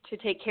used to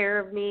take care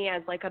of me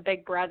as like a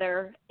big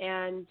brother,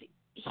 and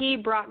he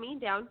brought me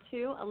down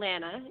to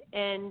Atlanta,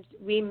 and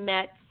we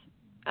met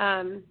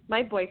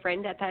my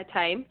boyfriend at that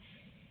time.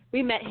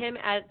 We met him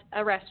at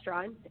a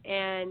restaurant,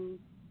 and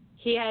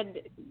he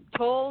had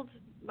told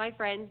my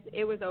friends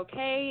it was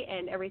okay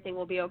and everything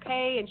will be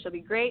okay and she'll be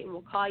great and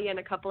we'll call you in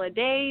a couple of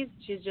days.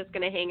 She's just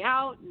going to hang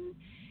out and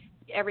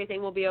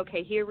everything will be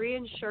okay. He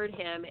reassured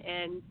him,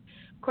 and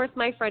of course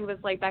my friend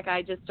was like, Becca,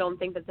 I just don't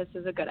think that this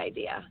is a good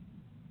idea.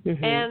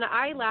 Mm-hmm. And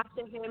I laughed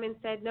at him and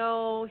said,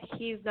 no,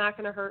 he's not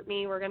going to hurt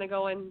me. We're going to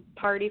go and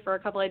party for a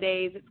couple of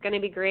days. It's going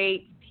to be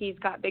great. He's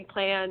got big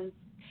plans.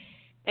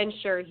 And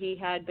sure, he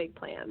had big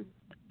plans.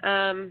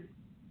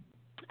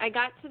 I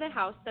got to the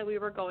house that we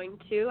were going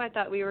to. I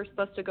thought we were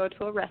supposed to go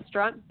to a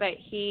restaurant, but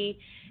he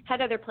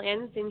had other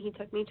plans, and he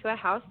took me to a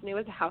house, and it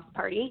was a house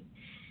party.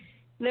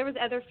 And there was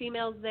other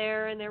females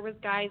there, and there was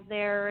guys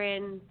there,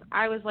 and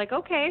I was like,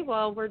 okay,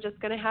 well, we're just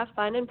going to have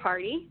fun and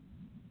party.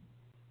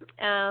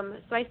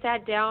 So I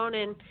sat down,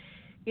 and,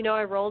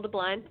 I rolled a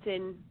blunt,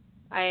 and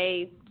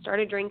I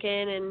started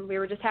drinking, and we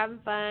were just having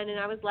fun, and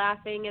I was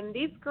laughing. And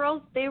these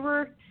girls, they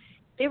were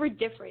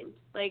different.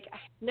 Like, I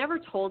never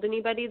told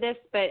anybody this,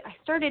 but I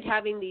started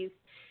having these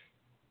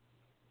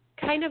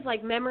kind of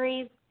like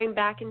memories going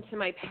back into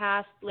my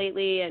past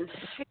lately, and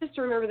I just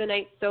remember the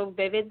night so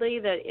vividly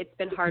that it's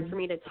been hard for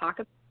me to talk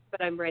about,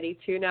 but I'm ready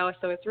to now.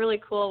 So it's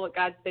really cool what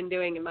God's been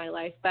doing in my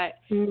life. But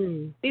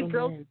these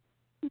girls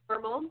were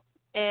normal,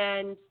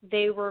 and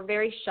they were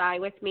very shy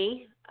with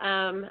me.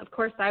 Of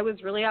course, I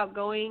was really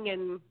outgoing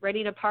and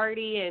ready to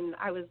party, and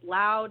I was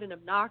loud and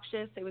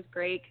obnoxious. It was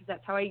great because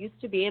that's how I used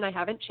to be, and I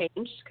haven't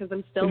changed because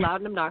I'm still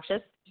loud and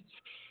obnoxious.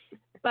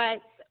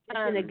 But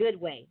in a good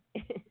way.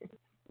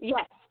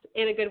 Yes,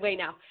 in a good way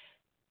now.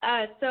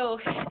 So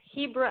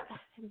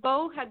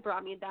Bo had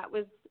brought me, that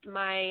was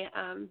my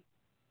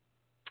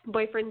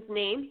boyfriend's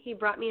name. He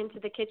brought me into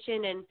the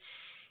kitchen and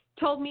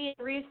told me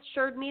and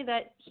reassured me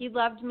that he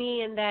loved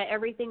me and that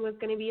everything was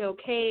going to be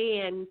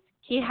okay. And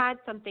he had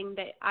something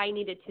that I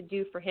needed to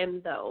do for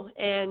him, though.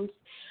 And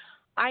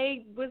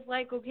I was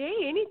like, okay,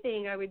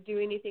 anything. I would do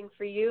anything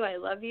for you. I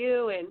love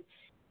you. And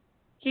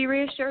he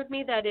reassured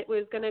me that it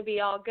was going to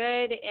be all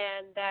good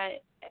and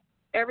that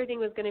everything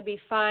was going to be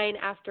fine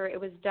after it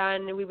was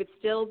done, and we would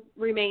still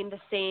remain the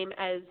same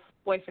as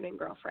boyfriend and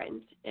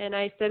girlfriend. And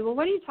I said, well,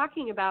 what are you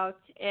talking about?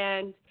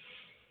 And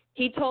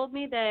he told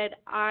me that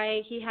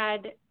he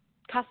had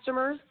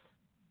customers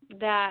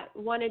that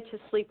wanted to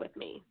sleep with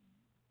me.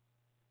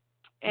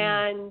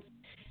 And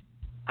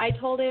I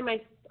told him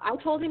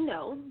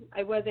no,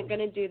 I wasn't going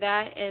to do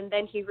that. And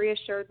then he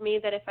reassured me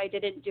that if I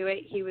didn't do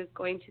it, he was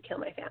going to kill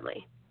my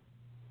family.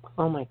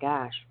 Oh my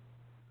gosh.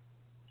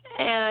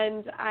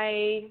 And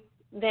I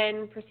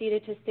then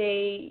proceeded to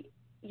say,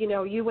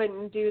 you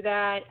wouldn't do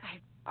that. I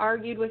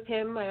argued with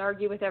him. I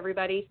argue with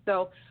everybody.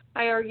 So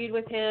I argued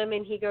with him,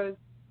 and he goes,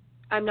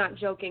 I'm not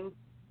joking,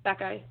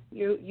 Becca.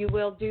 You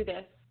will do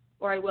this,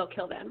 or I will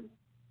kill them.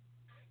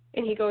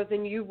 And he goes,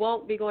 and you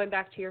won't be going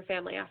back to your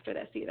family after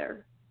this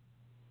either.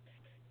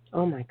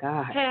 Oh, my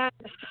God. And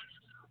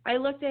I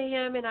looked at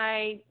him, and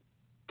I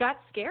got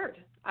scared.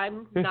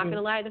 I'm not going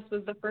to lie. This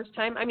was the first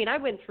time. I mean, I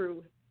went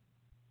through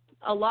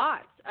a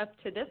lot up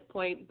to this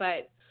point,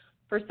 but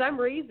for some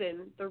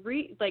reason,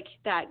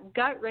 that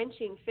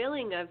gut-wrenching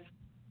feeling of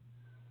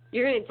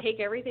you're going to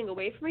take everything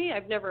away from me,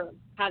 I've never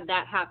had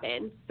that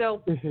happen.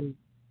 So, I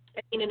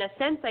mean, in a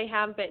sense I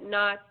have, but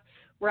not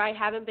where I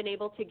haven't been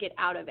able to get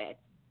out of it.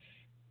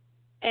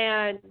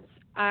 And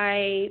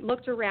I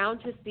looked around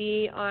to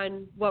see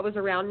on what was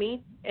around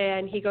me,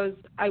 and he goes,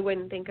 I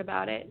wouldn't think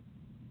about it.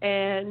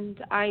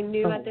 And I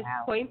knew at this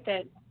point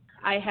that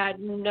I had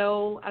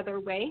no other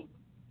way.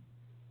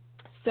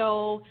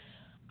 So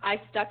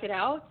I stuck it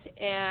out,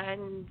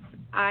 and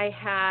I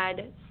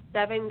had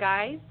 7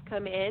 guys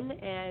come in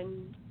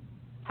and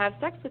have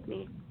sex with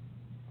me.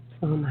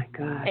 Oh, my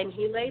God. And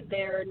he laid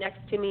there next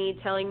to me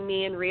telling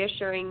me and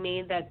reassuring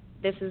me that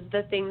this is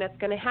the thing that's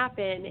going to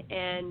happen,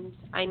 and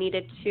I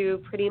needed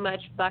to pretty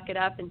much buck it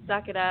up and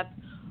suck it up,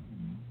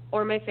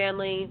 or my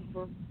family,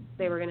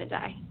 they were going to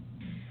die.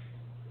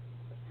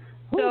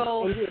 Ooh,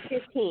 so and you were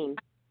 15.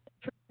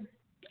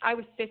 I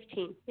was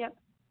 15, yep.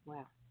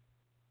 Wow.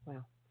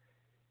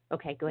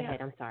 Okay, go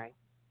ahead. I'm sorry.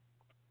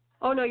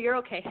 Oh, no, you're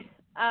okay.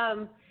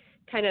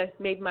 Kind of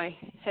made my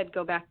head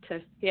go back to,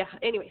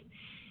 anyways.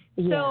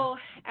 Yeah. So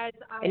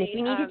and if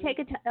you need to take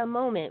a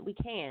moment, we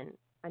can.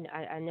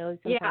 I know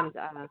sometimes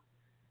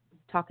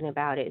talking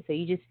about it. So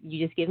you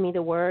just give me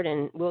the word,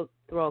 and we'll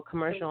throw a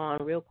commercial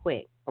on real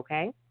quick,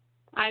 okay?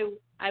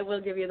 I will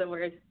give you the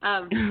word.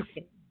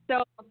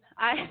 So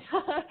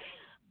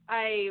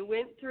I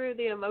went through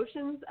the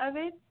emotions of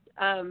it.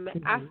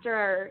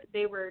 After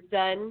they were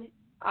done,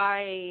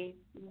 I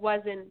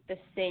wasn't the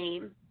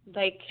same.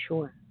 Like,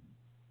 sure.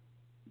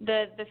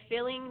 The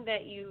feeling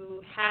that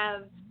you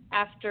have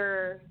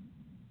after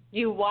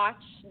you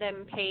watch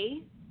them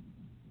pay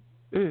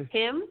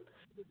him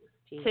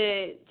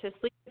to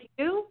sleep with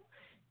you,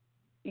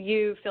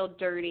 you feel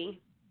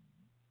dirty.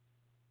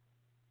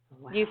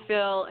 Wow. You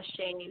feel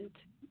ashamed.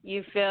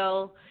 You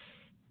feel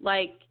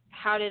like,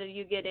 how did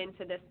you get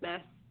into this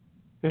mess?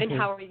 And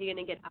how are you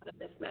going to get out of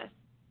this mess?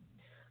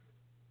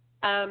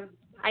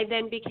 I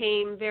then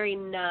became very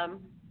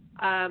numb.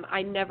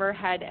 I never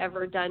had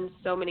ever done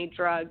so many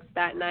drugs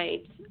that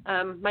night.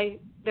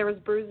 There was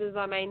bruises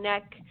on my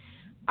neck.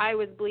 I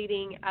was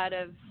bleeding out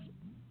of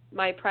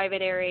my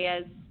private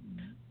areas.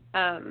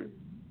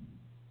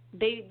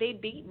 They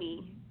beat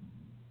me,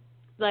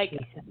 like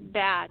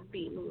bad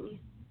beat me.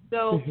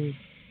 So,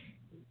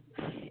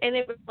 and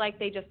it was like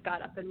they just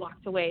got up and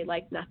walked away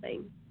like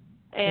nothing,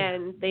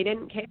 and they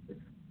didn't care.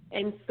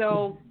 And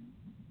so,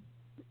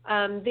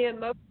 the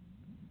emotion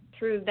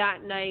through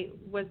that night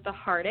was the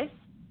hardest.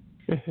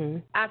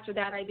 After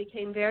that, I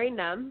became very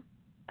numb.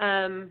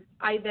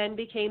 I then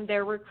became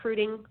their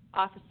recruiting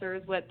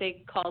officers. What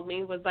they called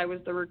me was I was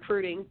the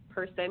recruiting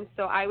person.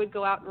 So I would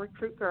go out and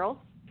recruit girls.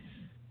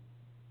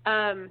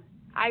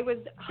 I was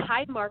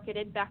high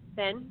marketed back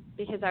then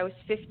because I was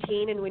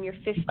 15, and when you're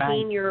 15,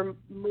 right. You're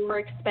more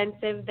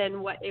expensive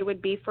than what it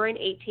would be for an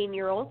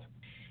 18-year-old.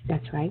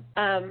 That's right.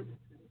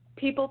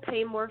 People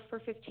pay more for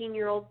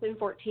 15-year-olds and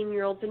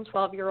 14-year-olds and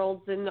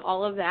 12-year-olds and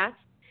all of that.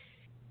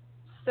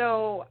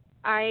 So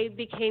I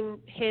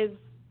became his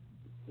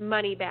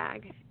money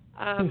bag.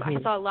 I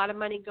saw a lot of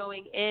money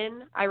going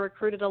in. I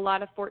recruited a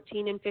lot of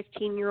 14 and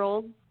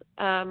 15-year-olds.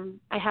 I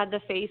had the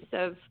face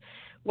of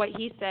what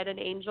he said, an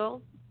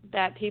angel,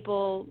 that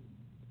people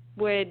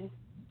would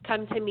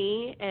come to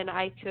me and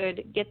I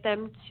could get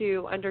them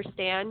to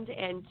understand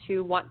and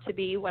to want to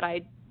be what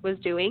I was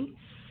doing.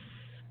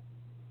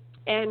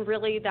 And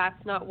really,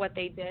 that's not what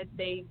they did.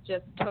 They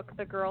just took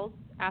the girls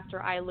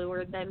after I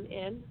lured them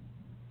in.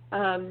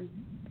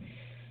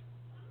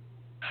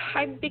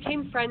 I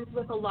became friends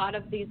with a lot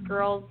of these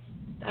girls.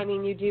 I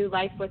mean, you do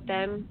life with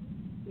them.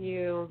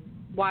 You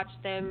watch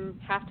them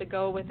have to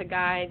go with a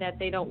guy that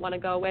they don't want to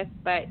go with,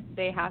 but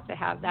they have to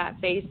have that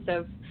face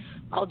of,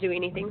 I'll do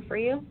anything for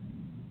you.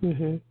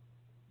 Mm-hmm.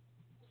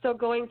 So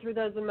going through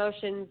those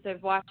emotions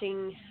of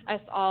watching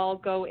us all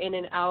go in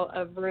and out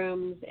of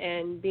rooms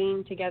and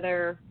being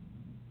together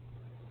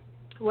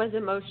was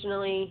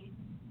emotionally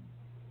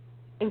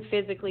and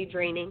physically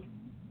draining.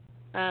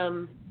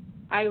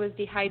 I was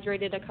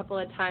dehydrated a couple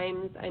of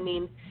times. I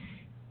mean,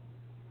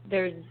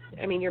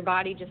 your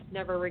body just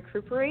never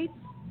recuperates.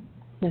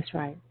 That's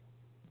right.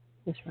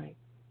 That's right.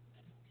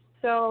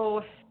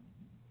 So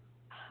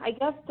I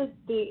guess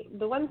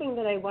the one thing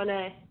that I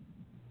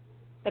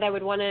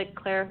would want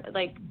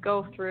to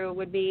go through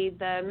would be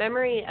the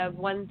memory of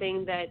one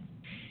thing that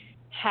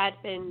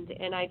happened,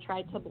 and I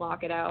tried to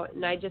block it out,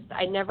 and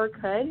I never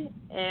could,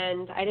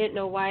 and I didn't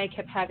know why I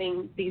kept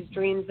having these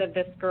dreams of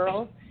this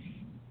girl,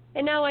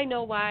 and now I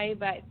know why.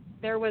 But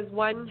there was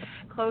one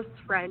close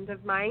friend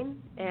of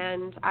mine,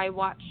 and I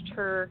watched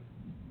her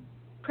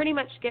pretty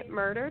much get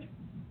murdered.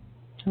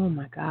 Oh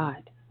my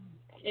God.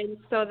 And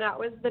so that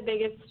was the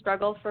biggest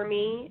struggle for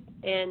me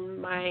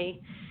in my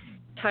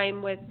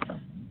time with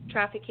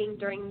trafficking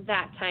during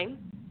that time.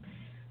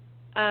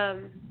 I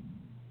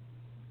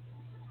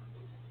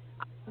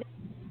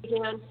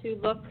began to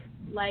look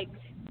like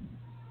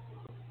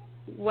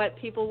what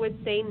people would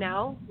say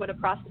now, what a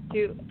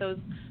prostitute, those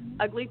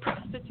ugly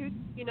prostitutes,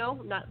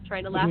 not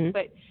trying to laugh,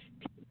 but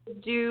people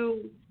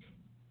do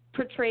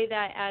portray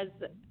that as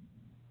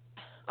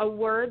a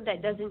word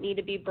that doesn't need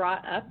to be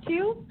brought up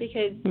to,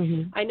 because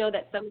I know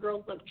that some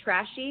girls look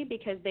trashy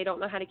because they don't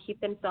know how to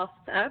keep themselves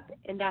up,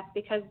 and that's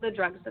because of the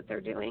drugs that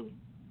they're doing.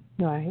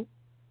 Right.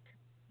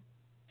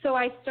 So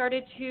I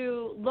started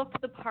to look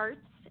the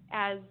parts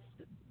as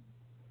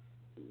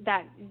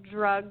that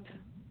drugged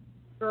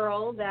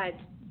girl that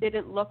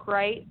didn't look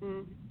right,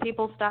 and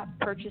people stopped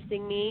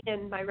purchasing me,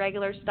 and my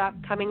regulars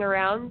stopped coming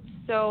around.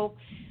 So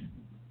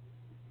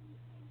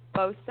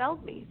Bo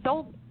sold me.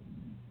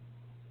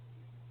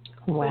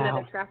 Wow.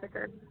 Another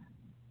trafficker.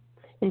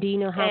 And do you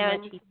know how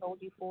much he sold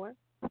you for?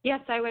 Yes,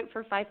 I went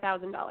for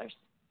 $5,000.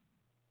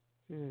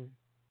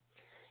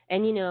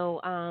 And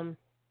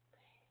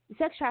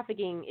sex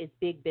trafficking is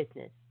big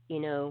business.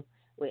 The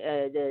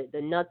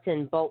nuts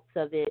and bolts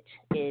of it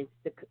is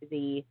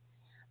the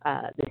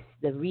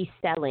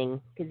reselling,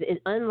 because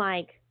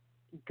unlike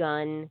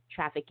gun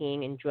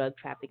trafficking and drug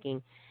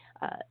trafficking,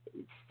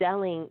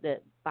 selling the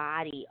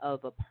body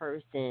of a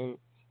person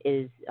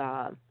is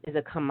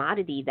a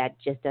commodity that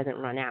just doesn't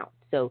run out.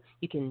 So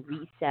you can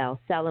sell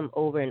them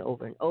over and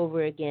over and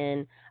over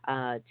again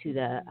to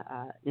the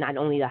not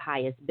only the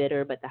highest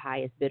bidder, but the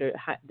highest bidder,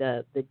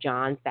 the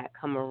Johns that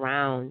come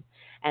around.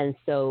 And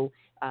so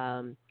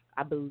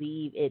I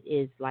believe it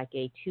is like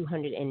a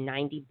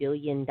 $290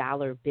 billion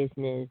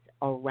business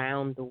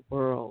around the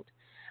world.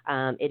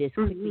 It is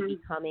quickly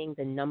becoming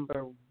the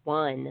number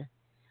one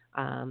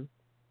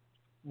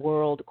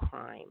world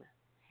crime,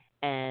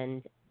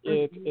 and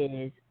it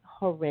is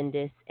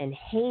horrendous and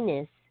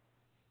heinous.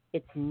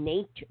 It's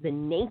the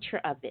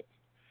nature of it,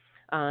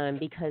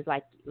 because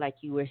like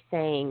you were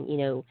saying,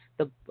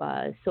 the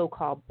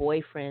so-called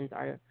boyfriends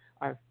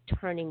are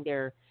turning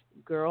their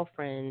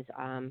girlfriends,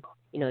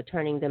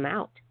 turning them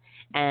out,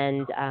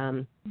 and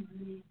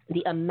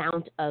the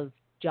amount of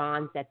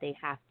Johns that they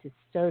have to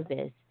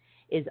service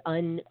is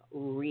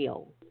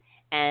unreal.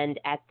 And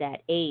at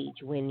that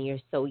age, when you're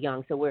so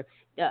young, so we're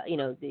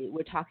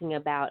talking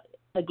about,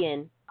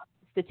 again,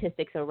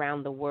 statistics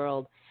around the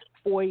world,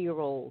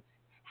 4-year-olds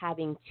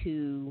having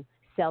to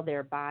sell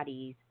their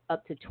bodies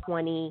up to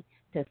 20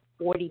 to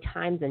 40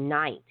 times a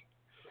night.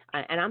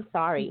 And I'm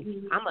sorry,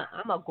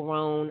 I'm a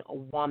grown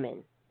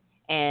woman,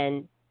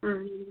 and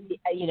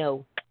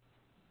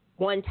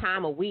one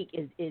time a week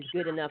is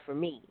good enough for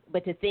me.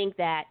 But to think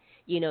that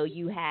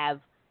you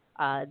have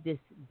this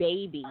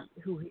baby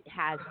who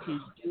has to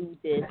do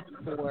this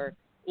for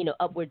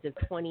upwards of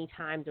 20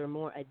 times or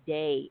more a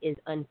day is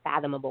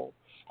unfathomable.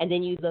 And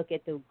then you look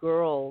at the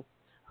girls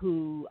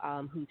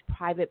whose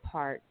private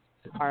parts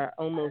are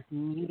almost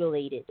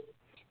mutilated,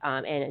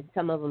 and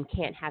some of them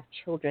can't have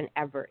children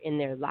ever in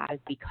their lives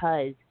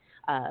because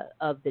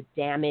of the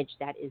damage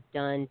that is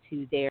done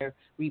to their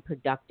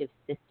reproductive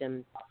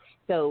systems.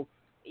 So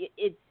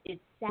it's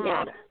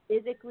sad.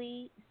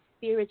 Physically,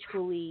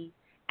 spiritually,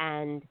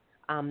 and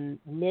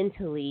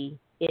mentally,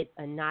 it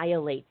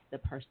annihilates the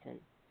person.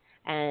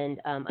 And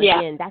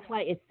again, that's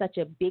why it's such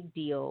a big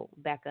deal,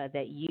 Becca,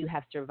 that you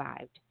have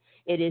survived.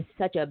 It is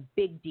such a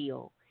big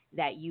deal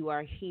that you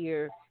are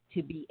here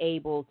to be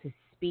able to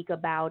speak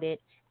about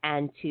it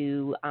and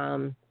to,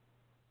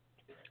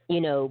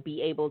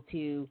 be able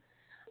to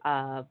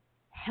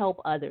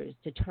help others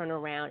to turn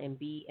around and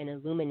be an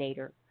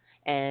illuminator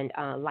and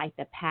light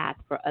the path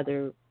for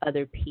other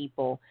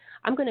people.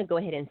 I'm going to go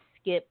ahead and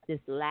skip this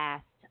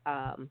last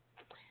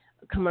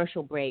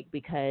commercial break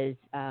because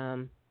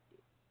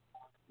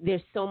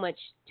there's so much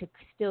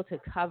still to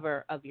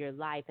cover of your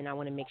life, and I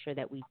want to make sure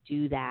that we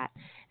do that.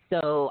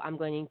 So I'm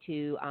going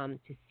to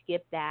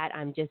skip that.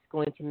 I'm just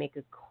going to make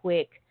a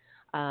quick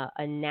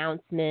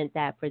announcement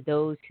that for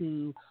those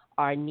who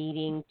are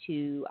needing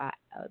to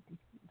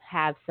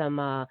have some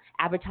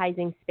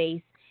advertising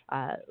space,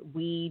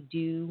 we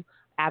do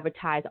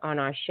advertise on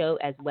our show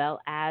as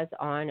well as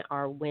on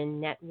our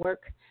R.E.I.G.N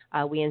network.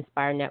 We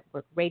Inspire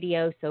Network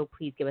Radio, so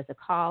please give us a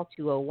call,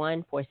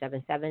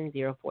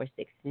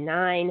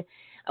 201-477-0469.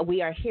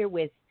 We are here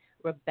with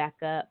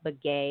Rebekah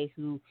Begay,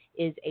 who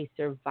is a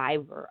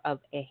survivor of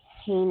a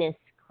heinous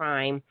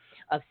crime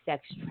of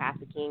sex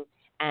trafficking.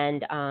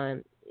 And,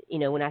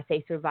 when I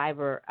say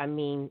survivor, I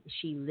mean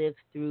she lived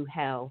through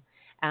hell.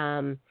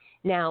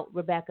 Now,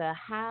 Rebekah,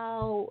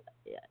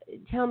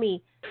 tell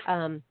me,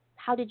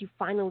 how did you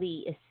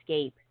finally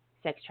escape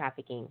sex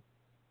trafficking?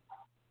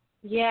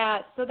 Yeah,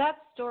 so that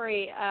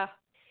story,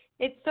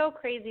 it's so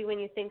crazy when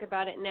you think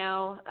about it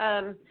now.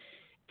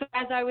 So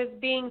as I was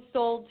being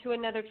sold to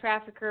another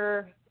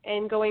trafficker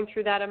and going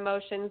through that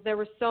emotions, there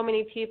were so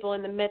many people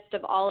in the midst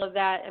of all of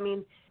that. I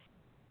mean,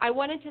 I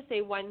wanted to say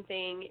one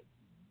thing.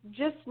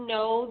 Just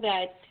know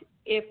that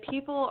if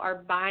people are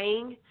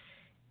buying,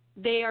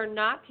 they are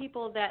not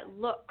people that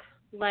look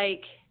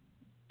like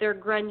they're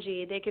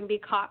grungy. They can be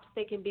cops,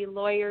 they can be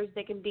lawyers,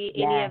 they can be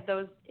any of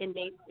those in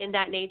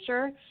that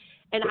nature.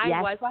 And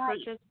I was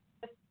purchased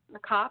a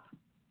cop.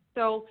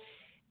 So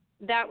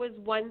that was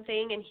one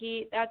thing, and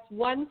that's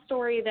one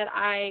story that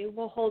I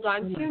will hold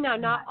on to. Now,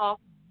 not all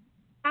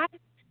bad,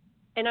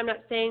 and I'm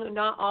not saying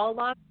not all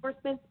law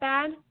enforcement's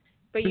bad,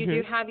 but you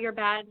do have your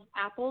bad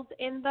apples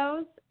in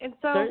those. And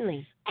so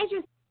certainly, I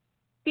just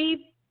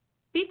be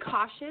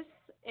cautious.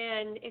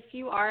 And if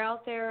you are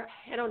out there,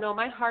 I don't know,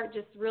 my heart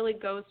just really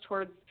goes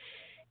towards,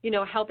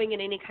 helping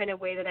in any kind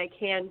of way that I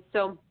can.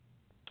 So,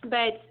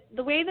 but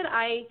the way that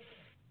I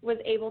was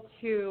able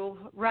to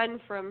run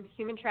from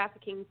human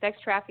trafficking, sex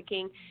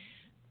trafficking,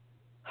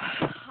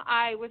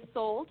 I was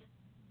sold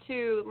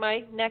to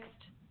my next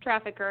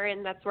trafficker,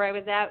 and that's where I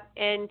was at.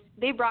 And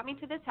they brought me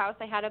to this house.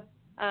 I had a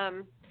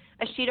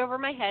sheet over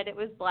my head. It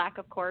was black,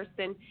 of course,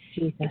 and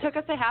it took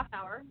us a half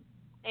hour.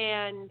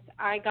 And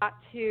I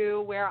got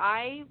to where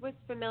I was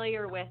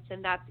familiar with,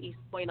 and that's East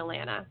Point,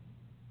 Atlanta.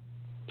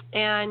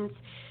 And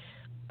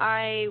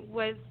I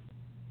was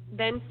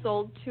then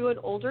sold to an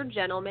older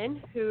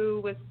gentleman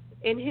who was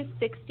in his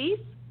 60s,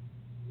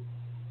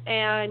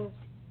 and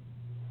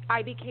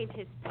I became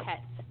his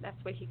pet. That's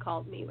what he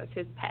called me, was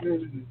his pet.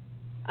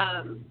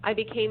 I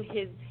became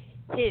his.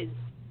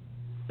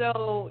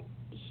 So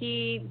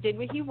he did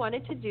what he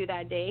wanted to do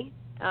that day.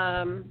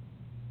 I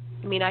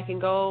mean, I can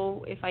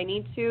go, if I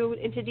need to,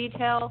 into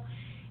detail.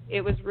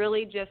 It was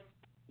really just,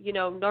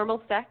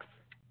 normal sex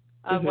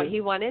of what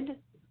he wanted.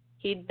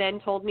 He then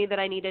told me that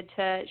I needed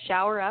to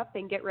shower up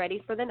and get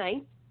ready for the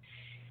night.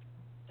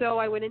 So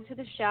I went into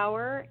the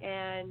shower,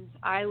 and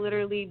I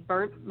literally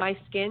burnt my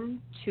skin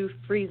to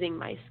freezing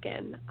my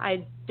skin.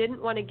 I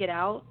didn't want to get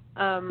out.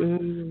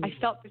 I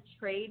felt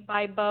betrayed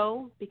by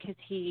Bo because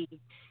he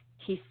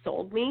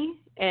sold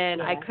me,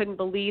 and I couldn't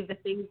believe the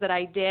things that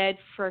I did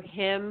for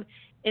him.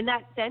 In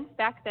that sense,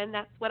 back then,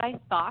 that's what I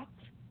thought.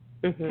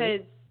 Because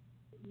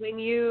when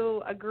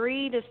you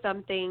agree to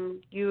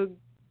something, you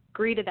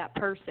agree to that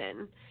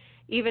person.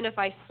 Even if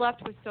I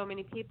slept with so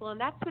many people,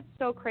 and that's what's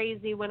so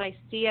crazy when I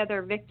see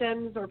other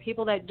victims or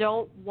people that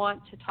don't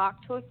want to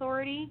talk to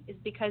authority, is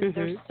because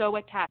they're so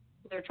attached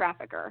to their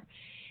trafficker.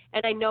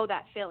 And I know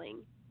that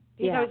feeling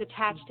because I was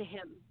attached to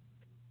him.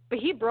 But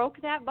he broke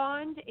that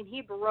bond, and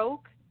he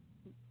broke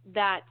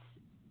that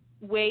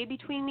way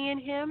between me and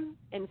him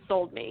and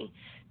sold me.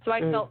 So I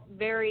felt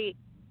very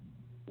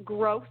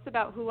gross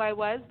about who I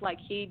was, like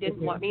he didn't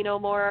want me no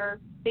more,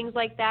 things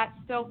like that.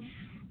 So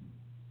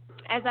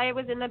as I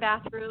was in the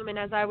bathroom and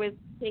as I was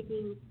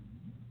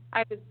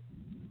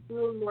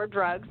doing more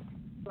drugs,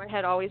 so I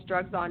had always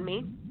drugs on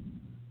me,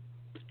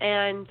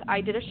 and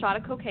I did a shot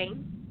of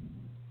cocaine,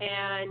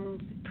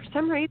 and for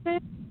some reason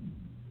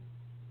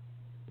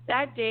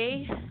that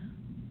day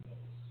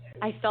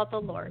I felt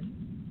the Lord.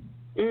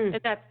 And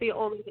that's the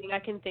only thing I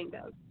can think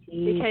of,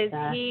 because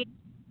he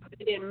put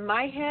it in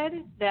my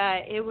head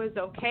that it was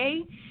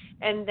okay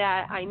and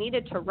that I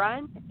needed to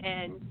run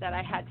and that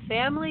I had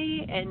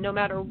family, and no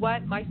matter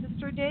what my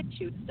sister did,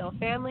 she was still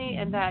family,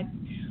 and that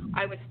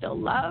I was still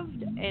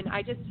loved. And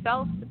I just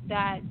felt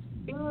that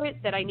spirit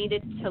that I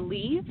needed to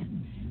leave.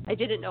 I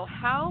didn't know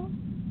how,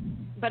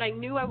 but I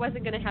knew I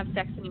wasn't going to have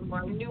sex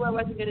anymore. I knew I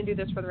wasn't going to do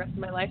this for the rest of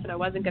my life, and I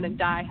wasn't going to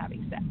die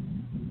having sex.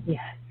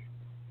 Yes.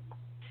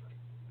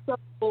 So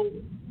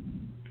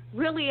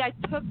really I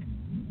took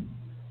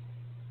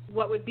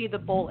what would be the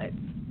bullets,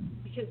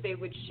 because they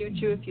would shoot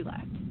you if you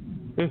left.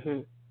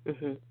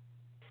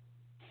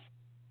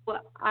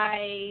 Well,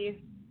 I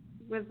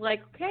was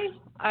like, okay,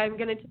 I'm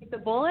going to take the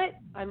bullet.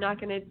 I'm not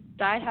going to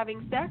die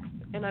having sex,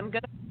 and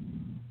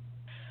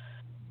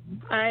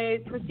I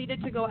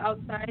proceeded to go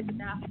outside the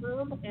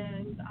bathroom,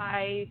 and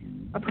I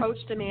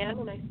approached a man,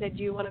 and I said,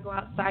 do you want to go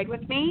outside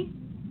with me?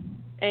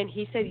 And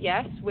he said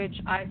yes, which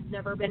I've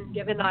never been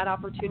given that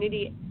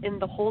opportunity in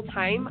the whole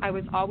time. I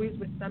was always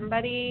with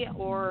somebody,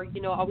 or,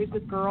 always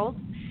with girls.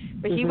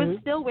 But he was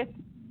still with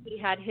me. He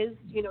had his,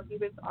 he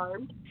was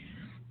armed.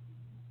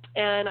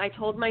 And I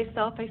told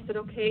myself, I said,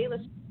 okay,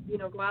 let's,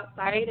 go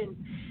outside. And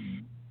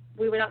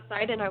we went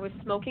outside, and I was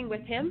smoking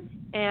with him.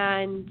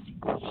 And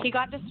he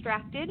got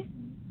distracted,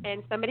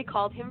 and somebody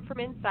called him from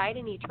inside,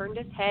 and he turned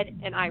his head,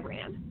 and I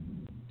ran.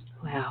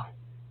 Wow.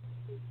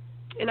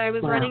 And I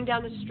was running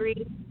down the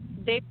street.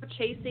 They were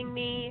chasing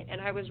me,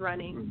 and I was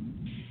running.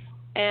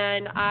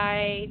 And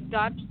I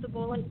dodged the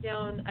bullet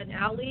down an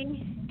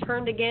alley,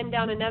 turned again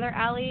down another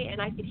alley, and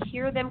I could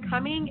hear them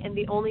coming, and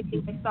the only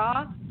thing I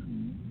saw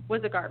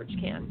was a garbage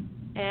can.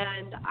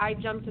 And I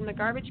jumped in the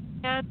garbage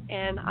can,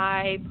 and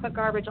I put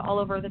garbage all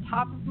over the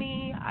top of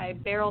me. I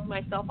barreled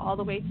myself all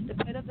the way to the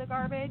pit of the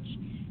garbage,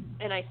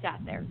 and I sat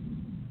there.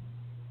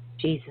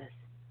 Jesus.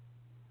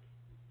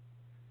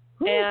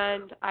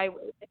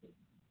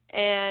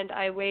 And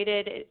I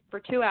waited for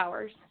 2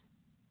 hours.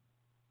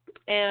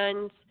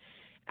 And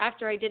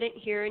after I didn't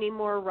hear any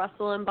more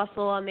rustle and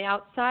bustle on the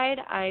outside,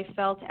 I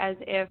felt as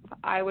if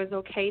I was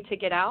okay to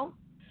get out.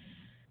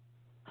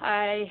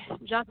 I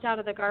jumped out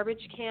of the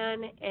garbage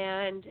can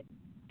and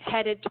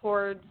headed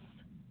towards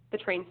the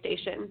train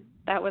station.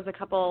 That was a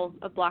couple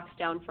of blocks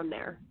down from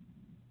there.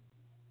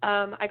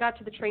 I got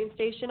to the train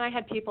station. I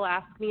had people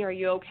ask me, are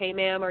you okay,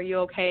 ma'am? Are you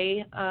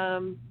okay?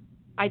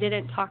 I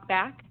didn't talk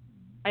back.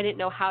 I didn't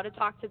know how to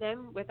talk to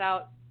them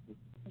without,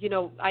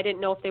 I didn't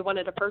know if they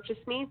wanted to purchase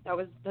me. That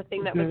was the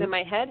thing that was in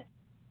my head.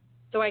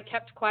 So I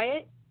kept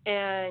quiet,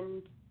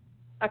 and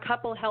a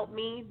couple helped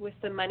me with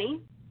some money,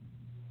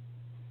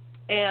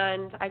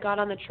 and I got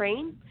on the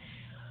train.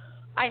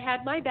 I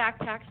had my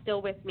backpack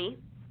still with me,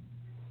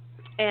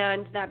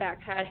 and that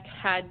backpack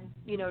had,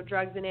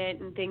 drugs in it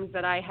and things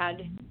that I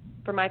had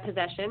for my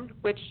possession,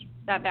 which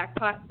that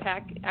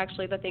backpack,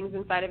 actually the things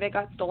inside of it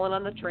got stolen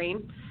on the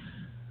train.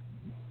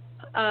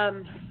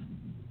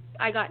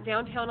 I got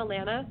downtown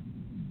Atlanta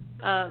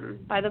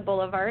by the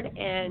boulevard,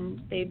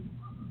 and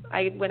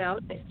I went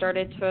out. I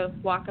started to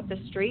walk up the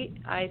street.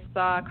 I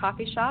saw a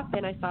coffee shop,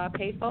 and I saw a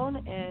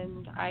payphone,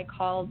 and I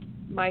called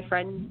my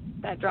friend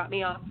that dropped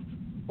me off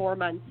 4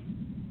 months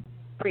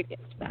previous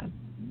to that.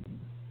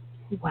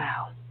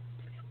 Wow.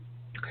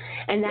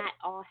 And that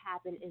all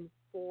happened in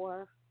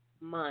 4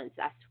 months.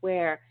 I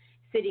swear,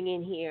 sitting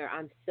in here,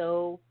 I'm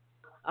so,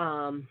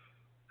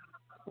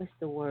 what's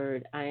the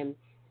word? I'm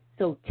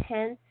so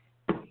tense,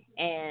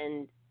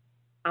 and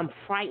I'm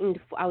frightened.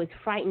 I was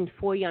frightened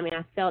for you. I mean,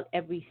 I felt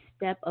every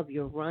step of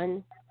your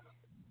run.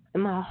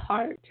 And my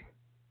heart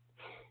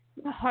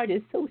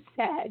is so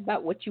sad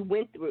about what you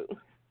went through.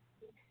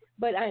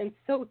 But I am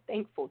so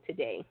thankful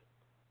today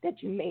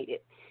that you made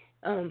it.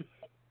 And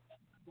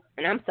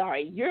I'm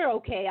sorry, you're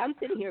okay. I'm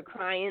sitting here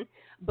crying,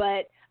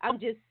 but I'm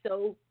just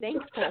so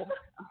thankful.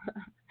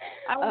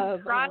 I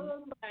was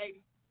crying,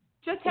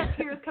 just have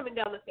tears coming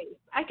down the face.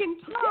 I can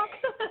talk.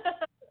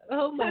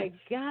 Oh my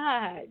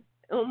God.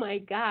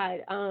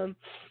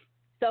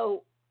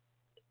 So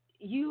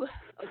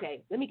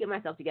let me get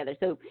myself together.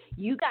 So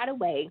you got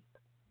away,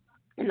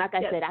 and like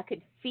I said, I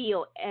could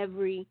feel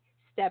every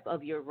step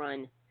of your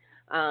run.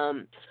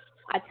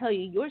 I tell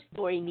you, your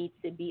story needs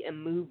to be a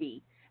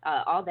movie.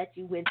 All that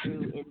you went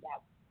through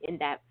in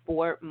that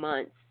 4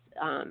 months,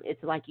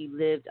 it's like you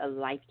lived a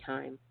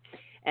lifetime.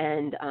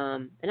 And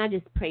I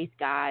just praise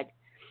God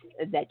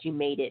that you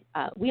made it.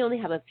 We only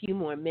have a few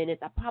more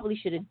minutes. I probably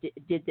should have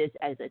did this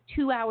as a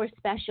 2-hour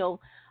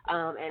special,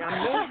 and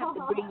I may have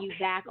to bring you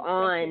back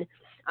on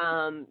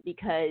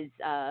because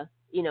I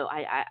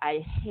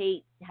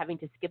hate having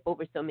to skip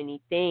over so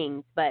many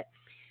things. But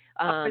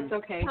it's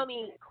okay. Tell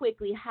me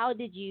quickly, how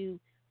did you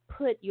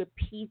put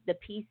the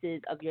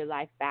pieces of your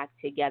life back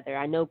together?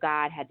 I know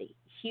God had a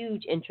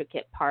huge,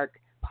 intricate part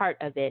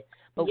of it,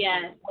 but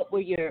what were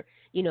your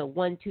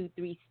 1, 2,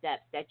 3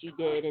 steps that you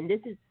did? And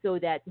this is so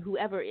that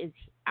whoever is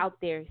out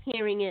there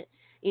hearing it,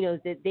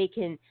 that they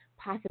can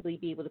possibly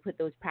be able to put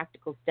those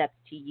practical steps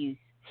to use.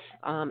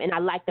 And I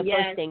like the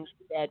first thing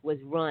you said was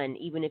run,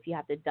 even if you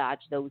have to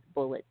dodge those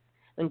bullets.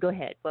 And go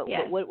ahead. But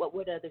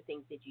what other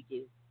things did you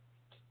do?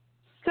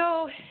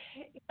 So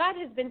God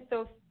has been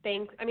so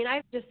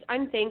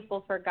I'm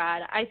thankful for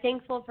God. I'm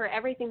thankful for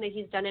everything that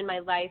he's done in my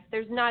life.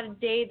 There's not a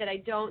day that I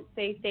don't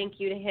say thank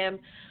you to him.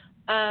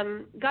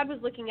 God was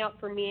looking out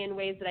for me in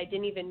ways that I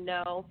didn't even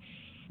know.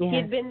 Yeah. He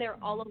had been there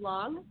all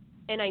along,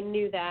 and I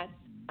knew that.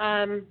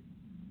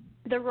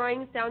 The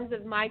roaring sounds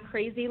of my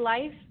crazy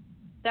life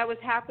that was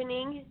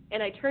happening,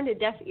 and I turned a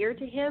deaf ear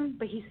to him,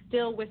 but he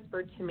still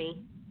whispered to me.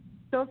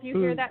 So if you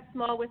hear that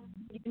small whisper,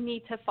 you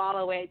need to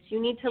follow it. You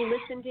need to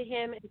listen to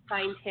him and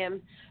find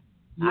him.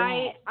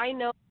 Yes. I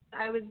know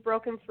I was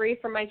broken free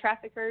from my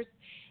traffickers.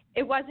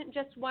 It wasn't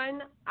just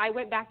one. I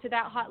went back to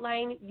that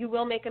hotline. You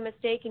will make a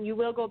mistake, and you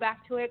will go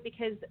back to it,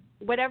 because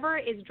whatever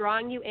is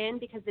drawing you in,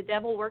 because the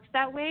devil works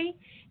that way,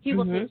 he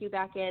will take you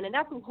back in. And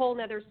that's a whole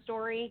other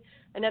story,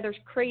 another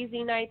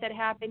crazy night that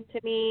happened to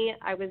me.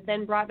 I was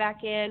then brought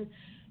back in.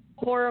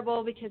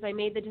 Horrible, because I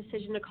made the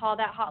decision to call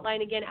that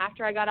hotline again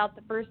after I got out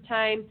the first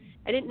time.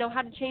 I didn't know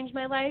how to change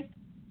my life.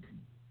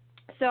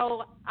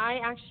 So I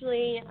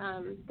actually,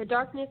 the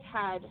darkness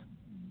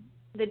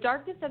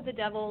of the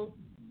devil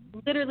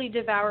literally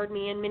devoured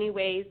me in many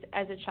ways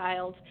as a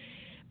child.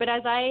 But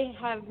as I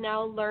have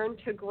now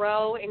learned to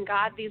grow in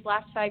God these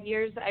last 5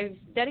 years, I've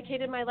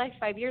dedicated my life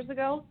 5 years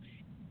ago,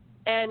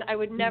 and I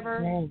would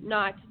never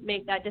not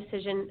make that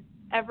decision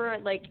ever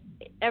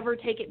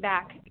take it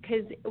back,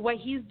 because what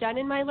he's done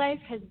in my life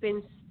has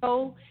been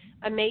so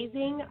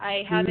amazing.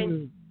 I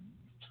haven't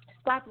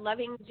stopped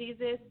loving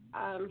Jesus.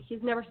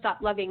 He's never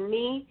stopped loving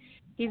me.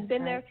 He's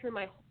been there through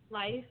my whole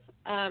life.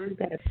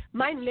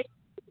 My mission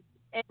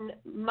and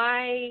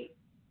my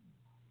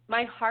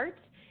heart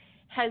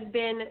has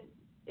been,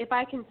 if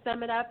I can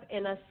sum it up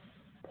in a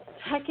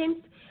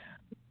second,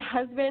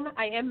 husband,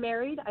 I am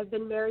married. I've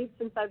been married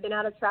since I've been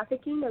out of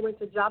trafficking. I went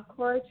to Job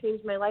Corps,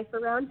 changed my life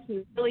around.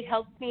 He really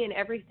helped me in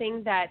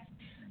everything that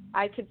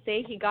I could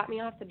say. He got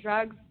me off the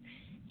drugs.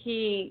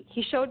 He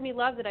showed me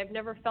love that I've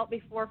never felt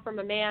before from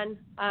a man.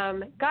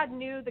 God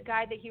knew the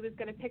guy that he was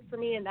going to pick for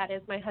me, and that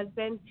is my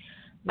husband.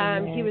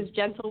 He was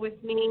gentle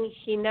with me.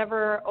 He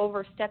never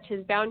overstepped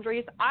his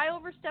boundaries. I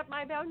overstepped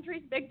my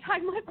boundaries big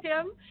time with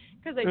him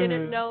because I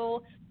didn't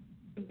know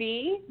to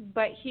be,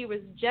 but he was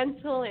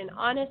gentle and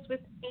honest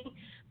with me.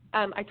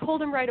 I told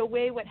him right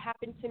away what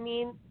happened to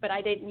me, but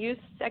I didn't use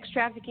sex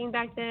trafficking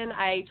back then.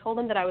 I told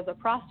him that I was a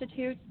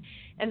prostitute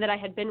and that I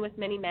had been with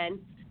many men.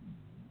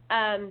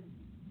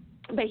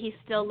 But he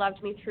still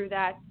loved me through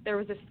that. There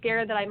was a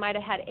scare that I might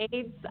have had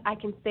AIDS. I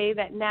can say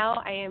that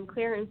now I am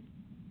clear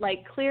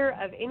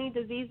of any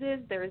diseases.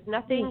 There is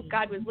nothing.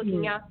 God was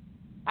looking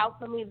out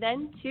for me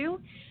then too.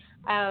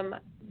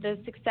 The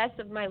success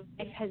of my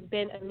life has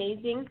been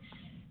amazing.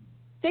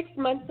 6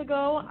 months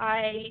ago,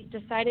 I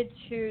decided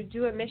to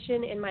do a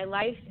mission in my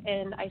life,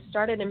 and I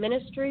started a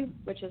ministry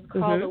which is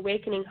called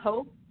Awakening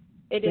Hope.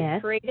 It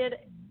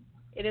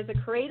is a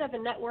creative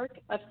network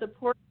of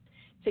support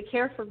to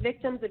care for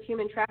victims of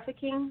human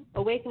trafficking.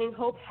 Awakening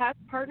Hope has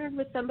partnered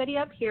with somebody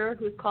up here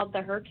who's called the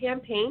R.E.I.G.N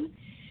campaign,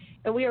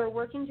 and we are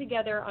working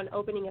together on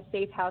opening a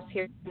safe house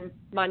here in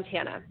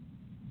Montana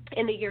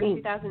in the year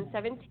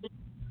 2017.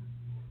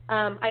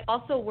 I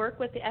also work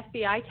with the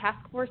FBI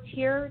task force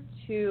here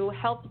to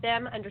help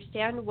them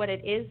understand what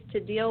it is to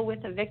deal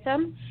with a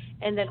victim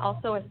and then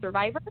also a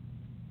survivor.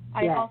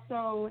 I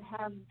also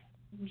have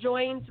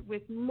joined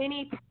with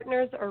many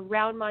partners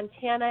around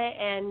Montana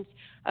and,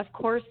 of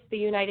course, the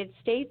United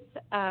States.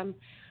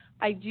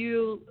 I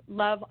do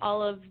love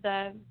all of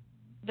the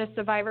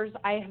survivors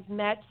I have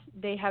met.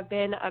 They have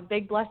been a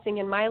big blessing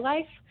in my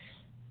life.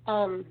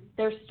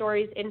 Their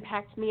stories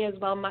impact me as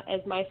well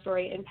as my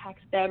story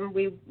impacts them.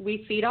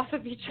 We feed off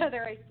of each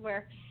other, I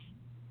swear.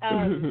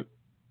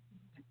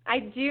 I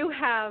do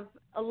have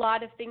a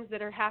lot of things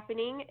that are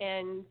happening,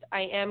 and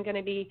I am going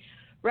to be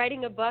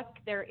writing a book.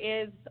 There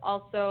is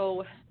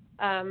also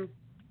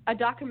a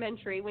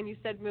documentary. When you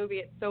said movie,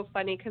 it's so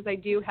funny because I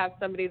do have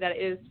somebody that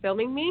is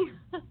filming me.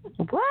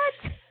 What?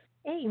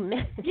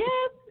 Amen.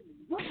 Yes.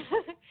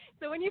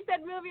 So when you said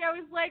movie, I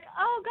was like,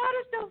 oh, God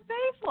is so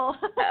faithful.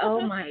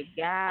 Oh, my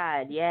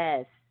God,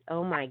 yes.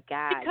 Oh, my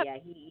God, yeah.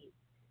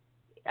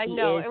 I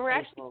know, and we're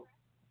faithful.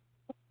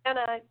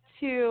 actually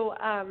to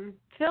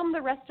film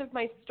the rest of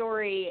my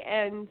story,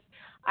 and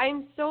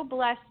I'm so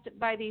blessed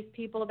by these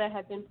people that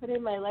have been put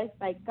in my life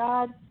by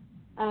God.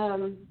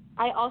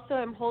 I also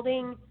am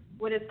holding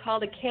what is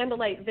called a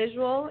candlelight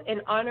visual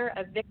in honor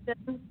of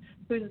victims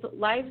whose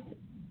lives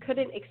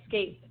couldn't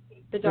escape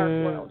the dark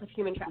world of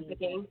human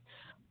trafficking.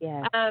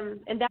 Yeah.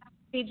 And that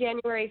will be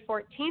January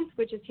 14th,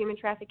 which is Human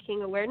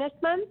Trafficking Awareness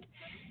Month.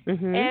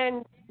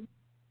 And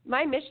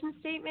my mission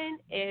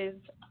statement is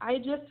I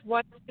just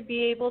want to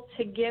be able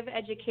to give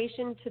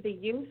education to the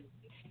youth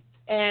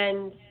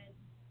and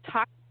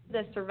talk to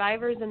the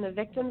survivors and the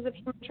victims of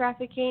human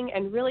trafficking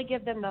and really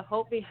give them the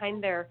hope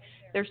behind their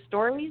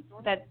stories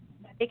that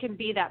they can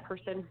be that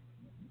person.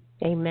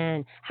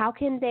 Amen. How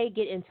can they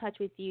get in touch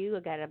with you?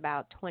 I got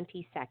about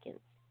 20 seconds.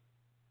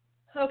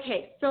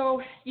 Okay,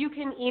 so you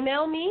can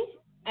email me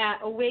at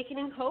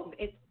Awakening Hope.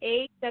 It's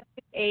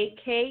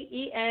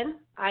AWAKENING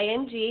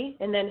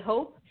and then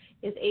Hope,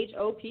 is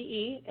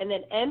HOPE and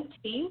then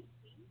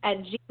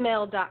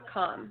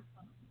MT@gmail.com.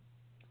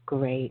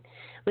 Great.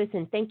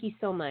 Listen, thank you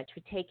so much for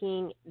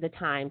taking the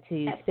time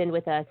to spend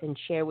with us and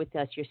share with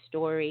us your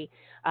story.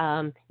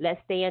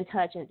 Let's stay in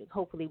touch, and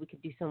hopefully we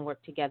could do some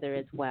work together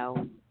as well.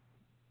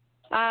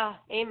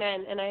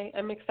 Amen. And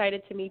I'm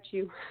excited to meet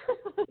you.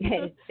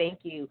 Thank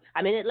you.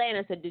 I'm in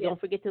Atlanta, so don't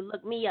forget to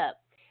look me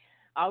up.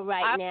 All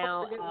right,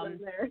 now.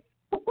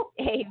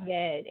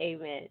 Amen.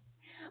 Amen.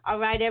 All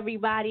right,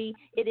 everybody.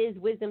 It is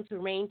Wisdom to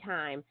Rain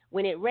time.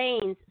 When it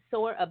rains,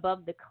 soar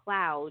above the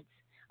clouds.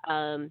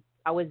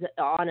 I was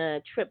on a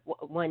trip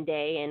one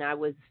day, and I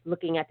was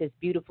looking at this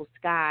beautiful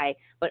sky,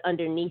 but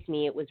underneath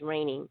me it was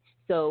raining.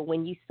 So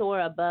when you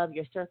soar above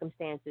your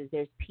circumstances,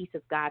 there's peace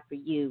of God for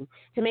you.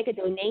 To make a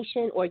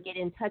donation or get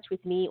in touch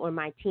with me or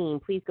my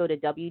team, please go to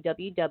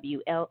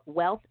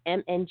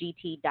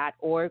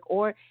www.wealthmngt.org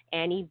or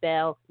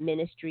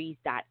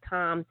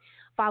AnnieBellMinistries.com.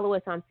 Follow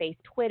us on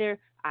Twitter,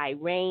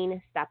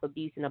 R.E.I.G.N, Stop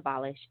Abuse and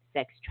Abolish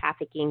Sex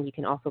Trafficking. You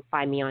can also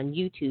find me on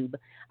YouTube,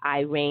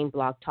 R.E.I.G.N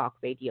Blog Talk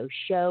Radio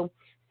Show.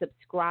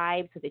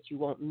 Subscribe so that you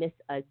won't miss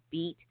a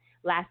beat.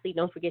 Lastly,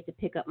 don't forget to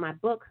pick up my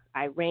book,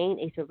 R.E.I.G.N,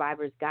 A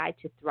Survivor's Guide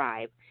to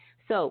Thrive.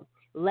 So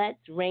let's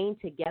reign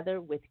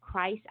together with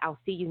Christ. I'll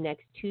see you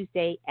next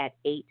Tuesday at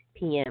 8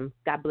 p.m.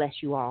 God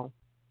bless you all.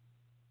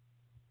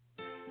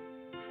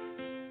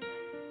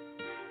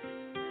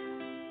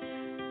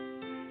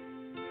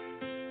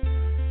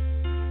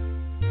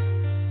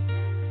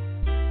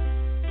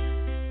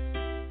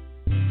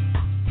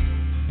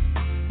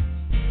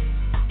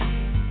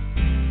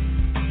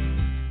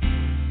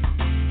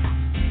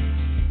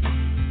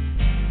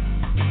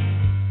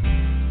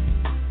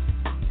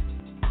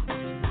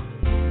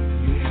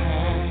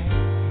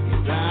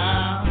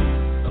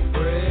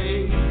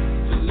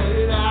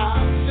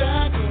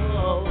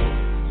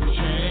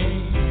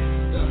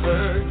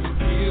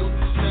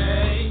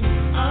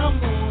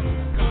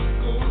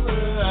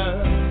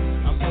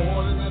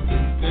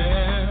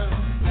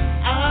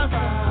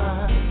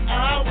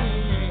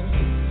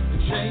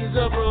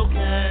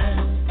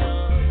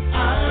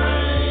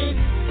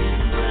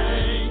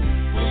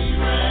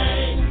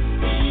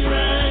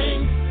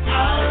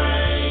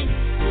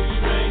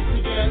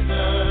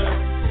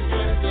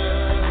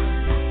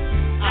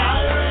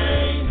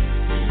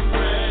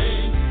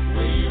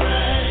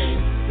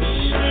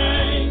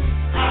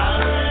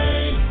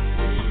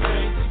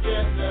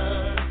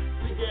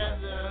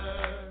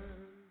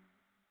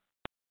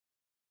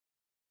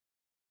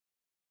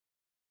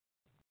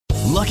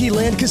 Lucky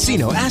Land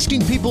Casino,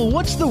 asking people,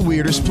 what's the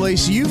weirdest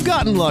place you've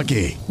gotten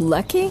lucky?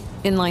 Lucky?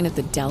 In line at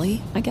the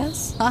deli, I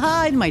guess?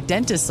 Aha, in my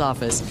dentist's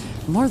office.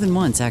 More than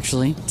once,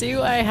 actually.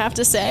 Do I have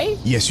to say?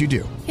 Yes, you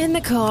do. In the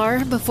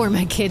car before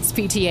my kids'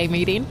 PTA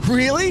meeting.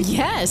 Really?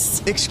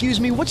 Yes. Excuse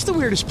me, what's the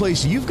weirdest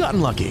place you've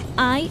gotten lucky?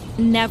 I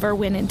never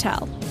win and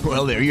tell.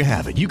 Well, there you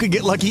have it. You can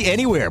get lucky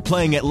anywhere,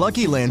 playing at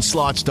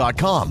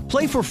LuckyLandSlots.com.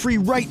 Play for free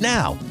right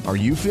now. Are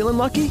you feeling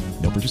lucky?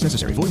 No purchase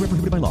necessary. Void where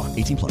prohibited by law.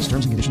 18+.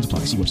 Terms and conditions apply.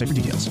 See website for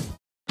details.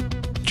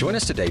 Join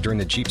us today during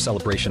the Jeep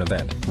Celebration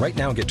event. Right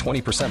now, get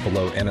 20%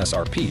 below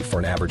MSRP for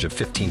an average of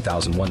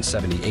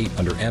 $15,178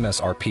 under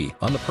MSRP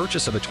on the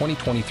purchase of a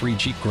 2023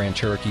 Jeep Grand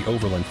Cherokee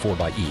Overland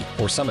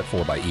 4xE or Summit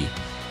 4xE.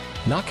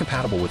 Not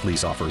compatible with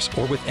lease offers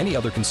or with any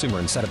other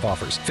consumer incentive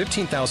offers.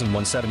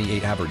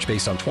 $15,178 average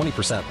based on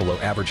 20% below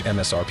average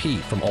MSRP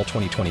from all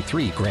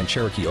 2023 Grand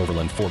Cherokee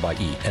Overland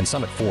 4xE and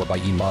Summit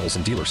 4xE models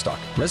in dealer stock.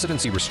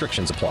 Residency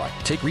restrictions apply.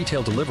 Take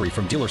retail delivery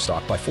from dealer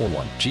stock by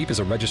 4/1. Jeep is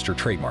a registered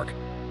trademark.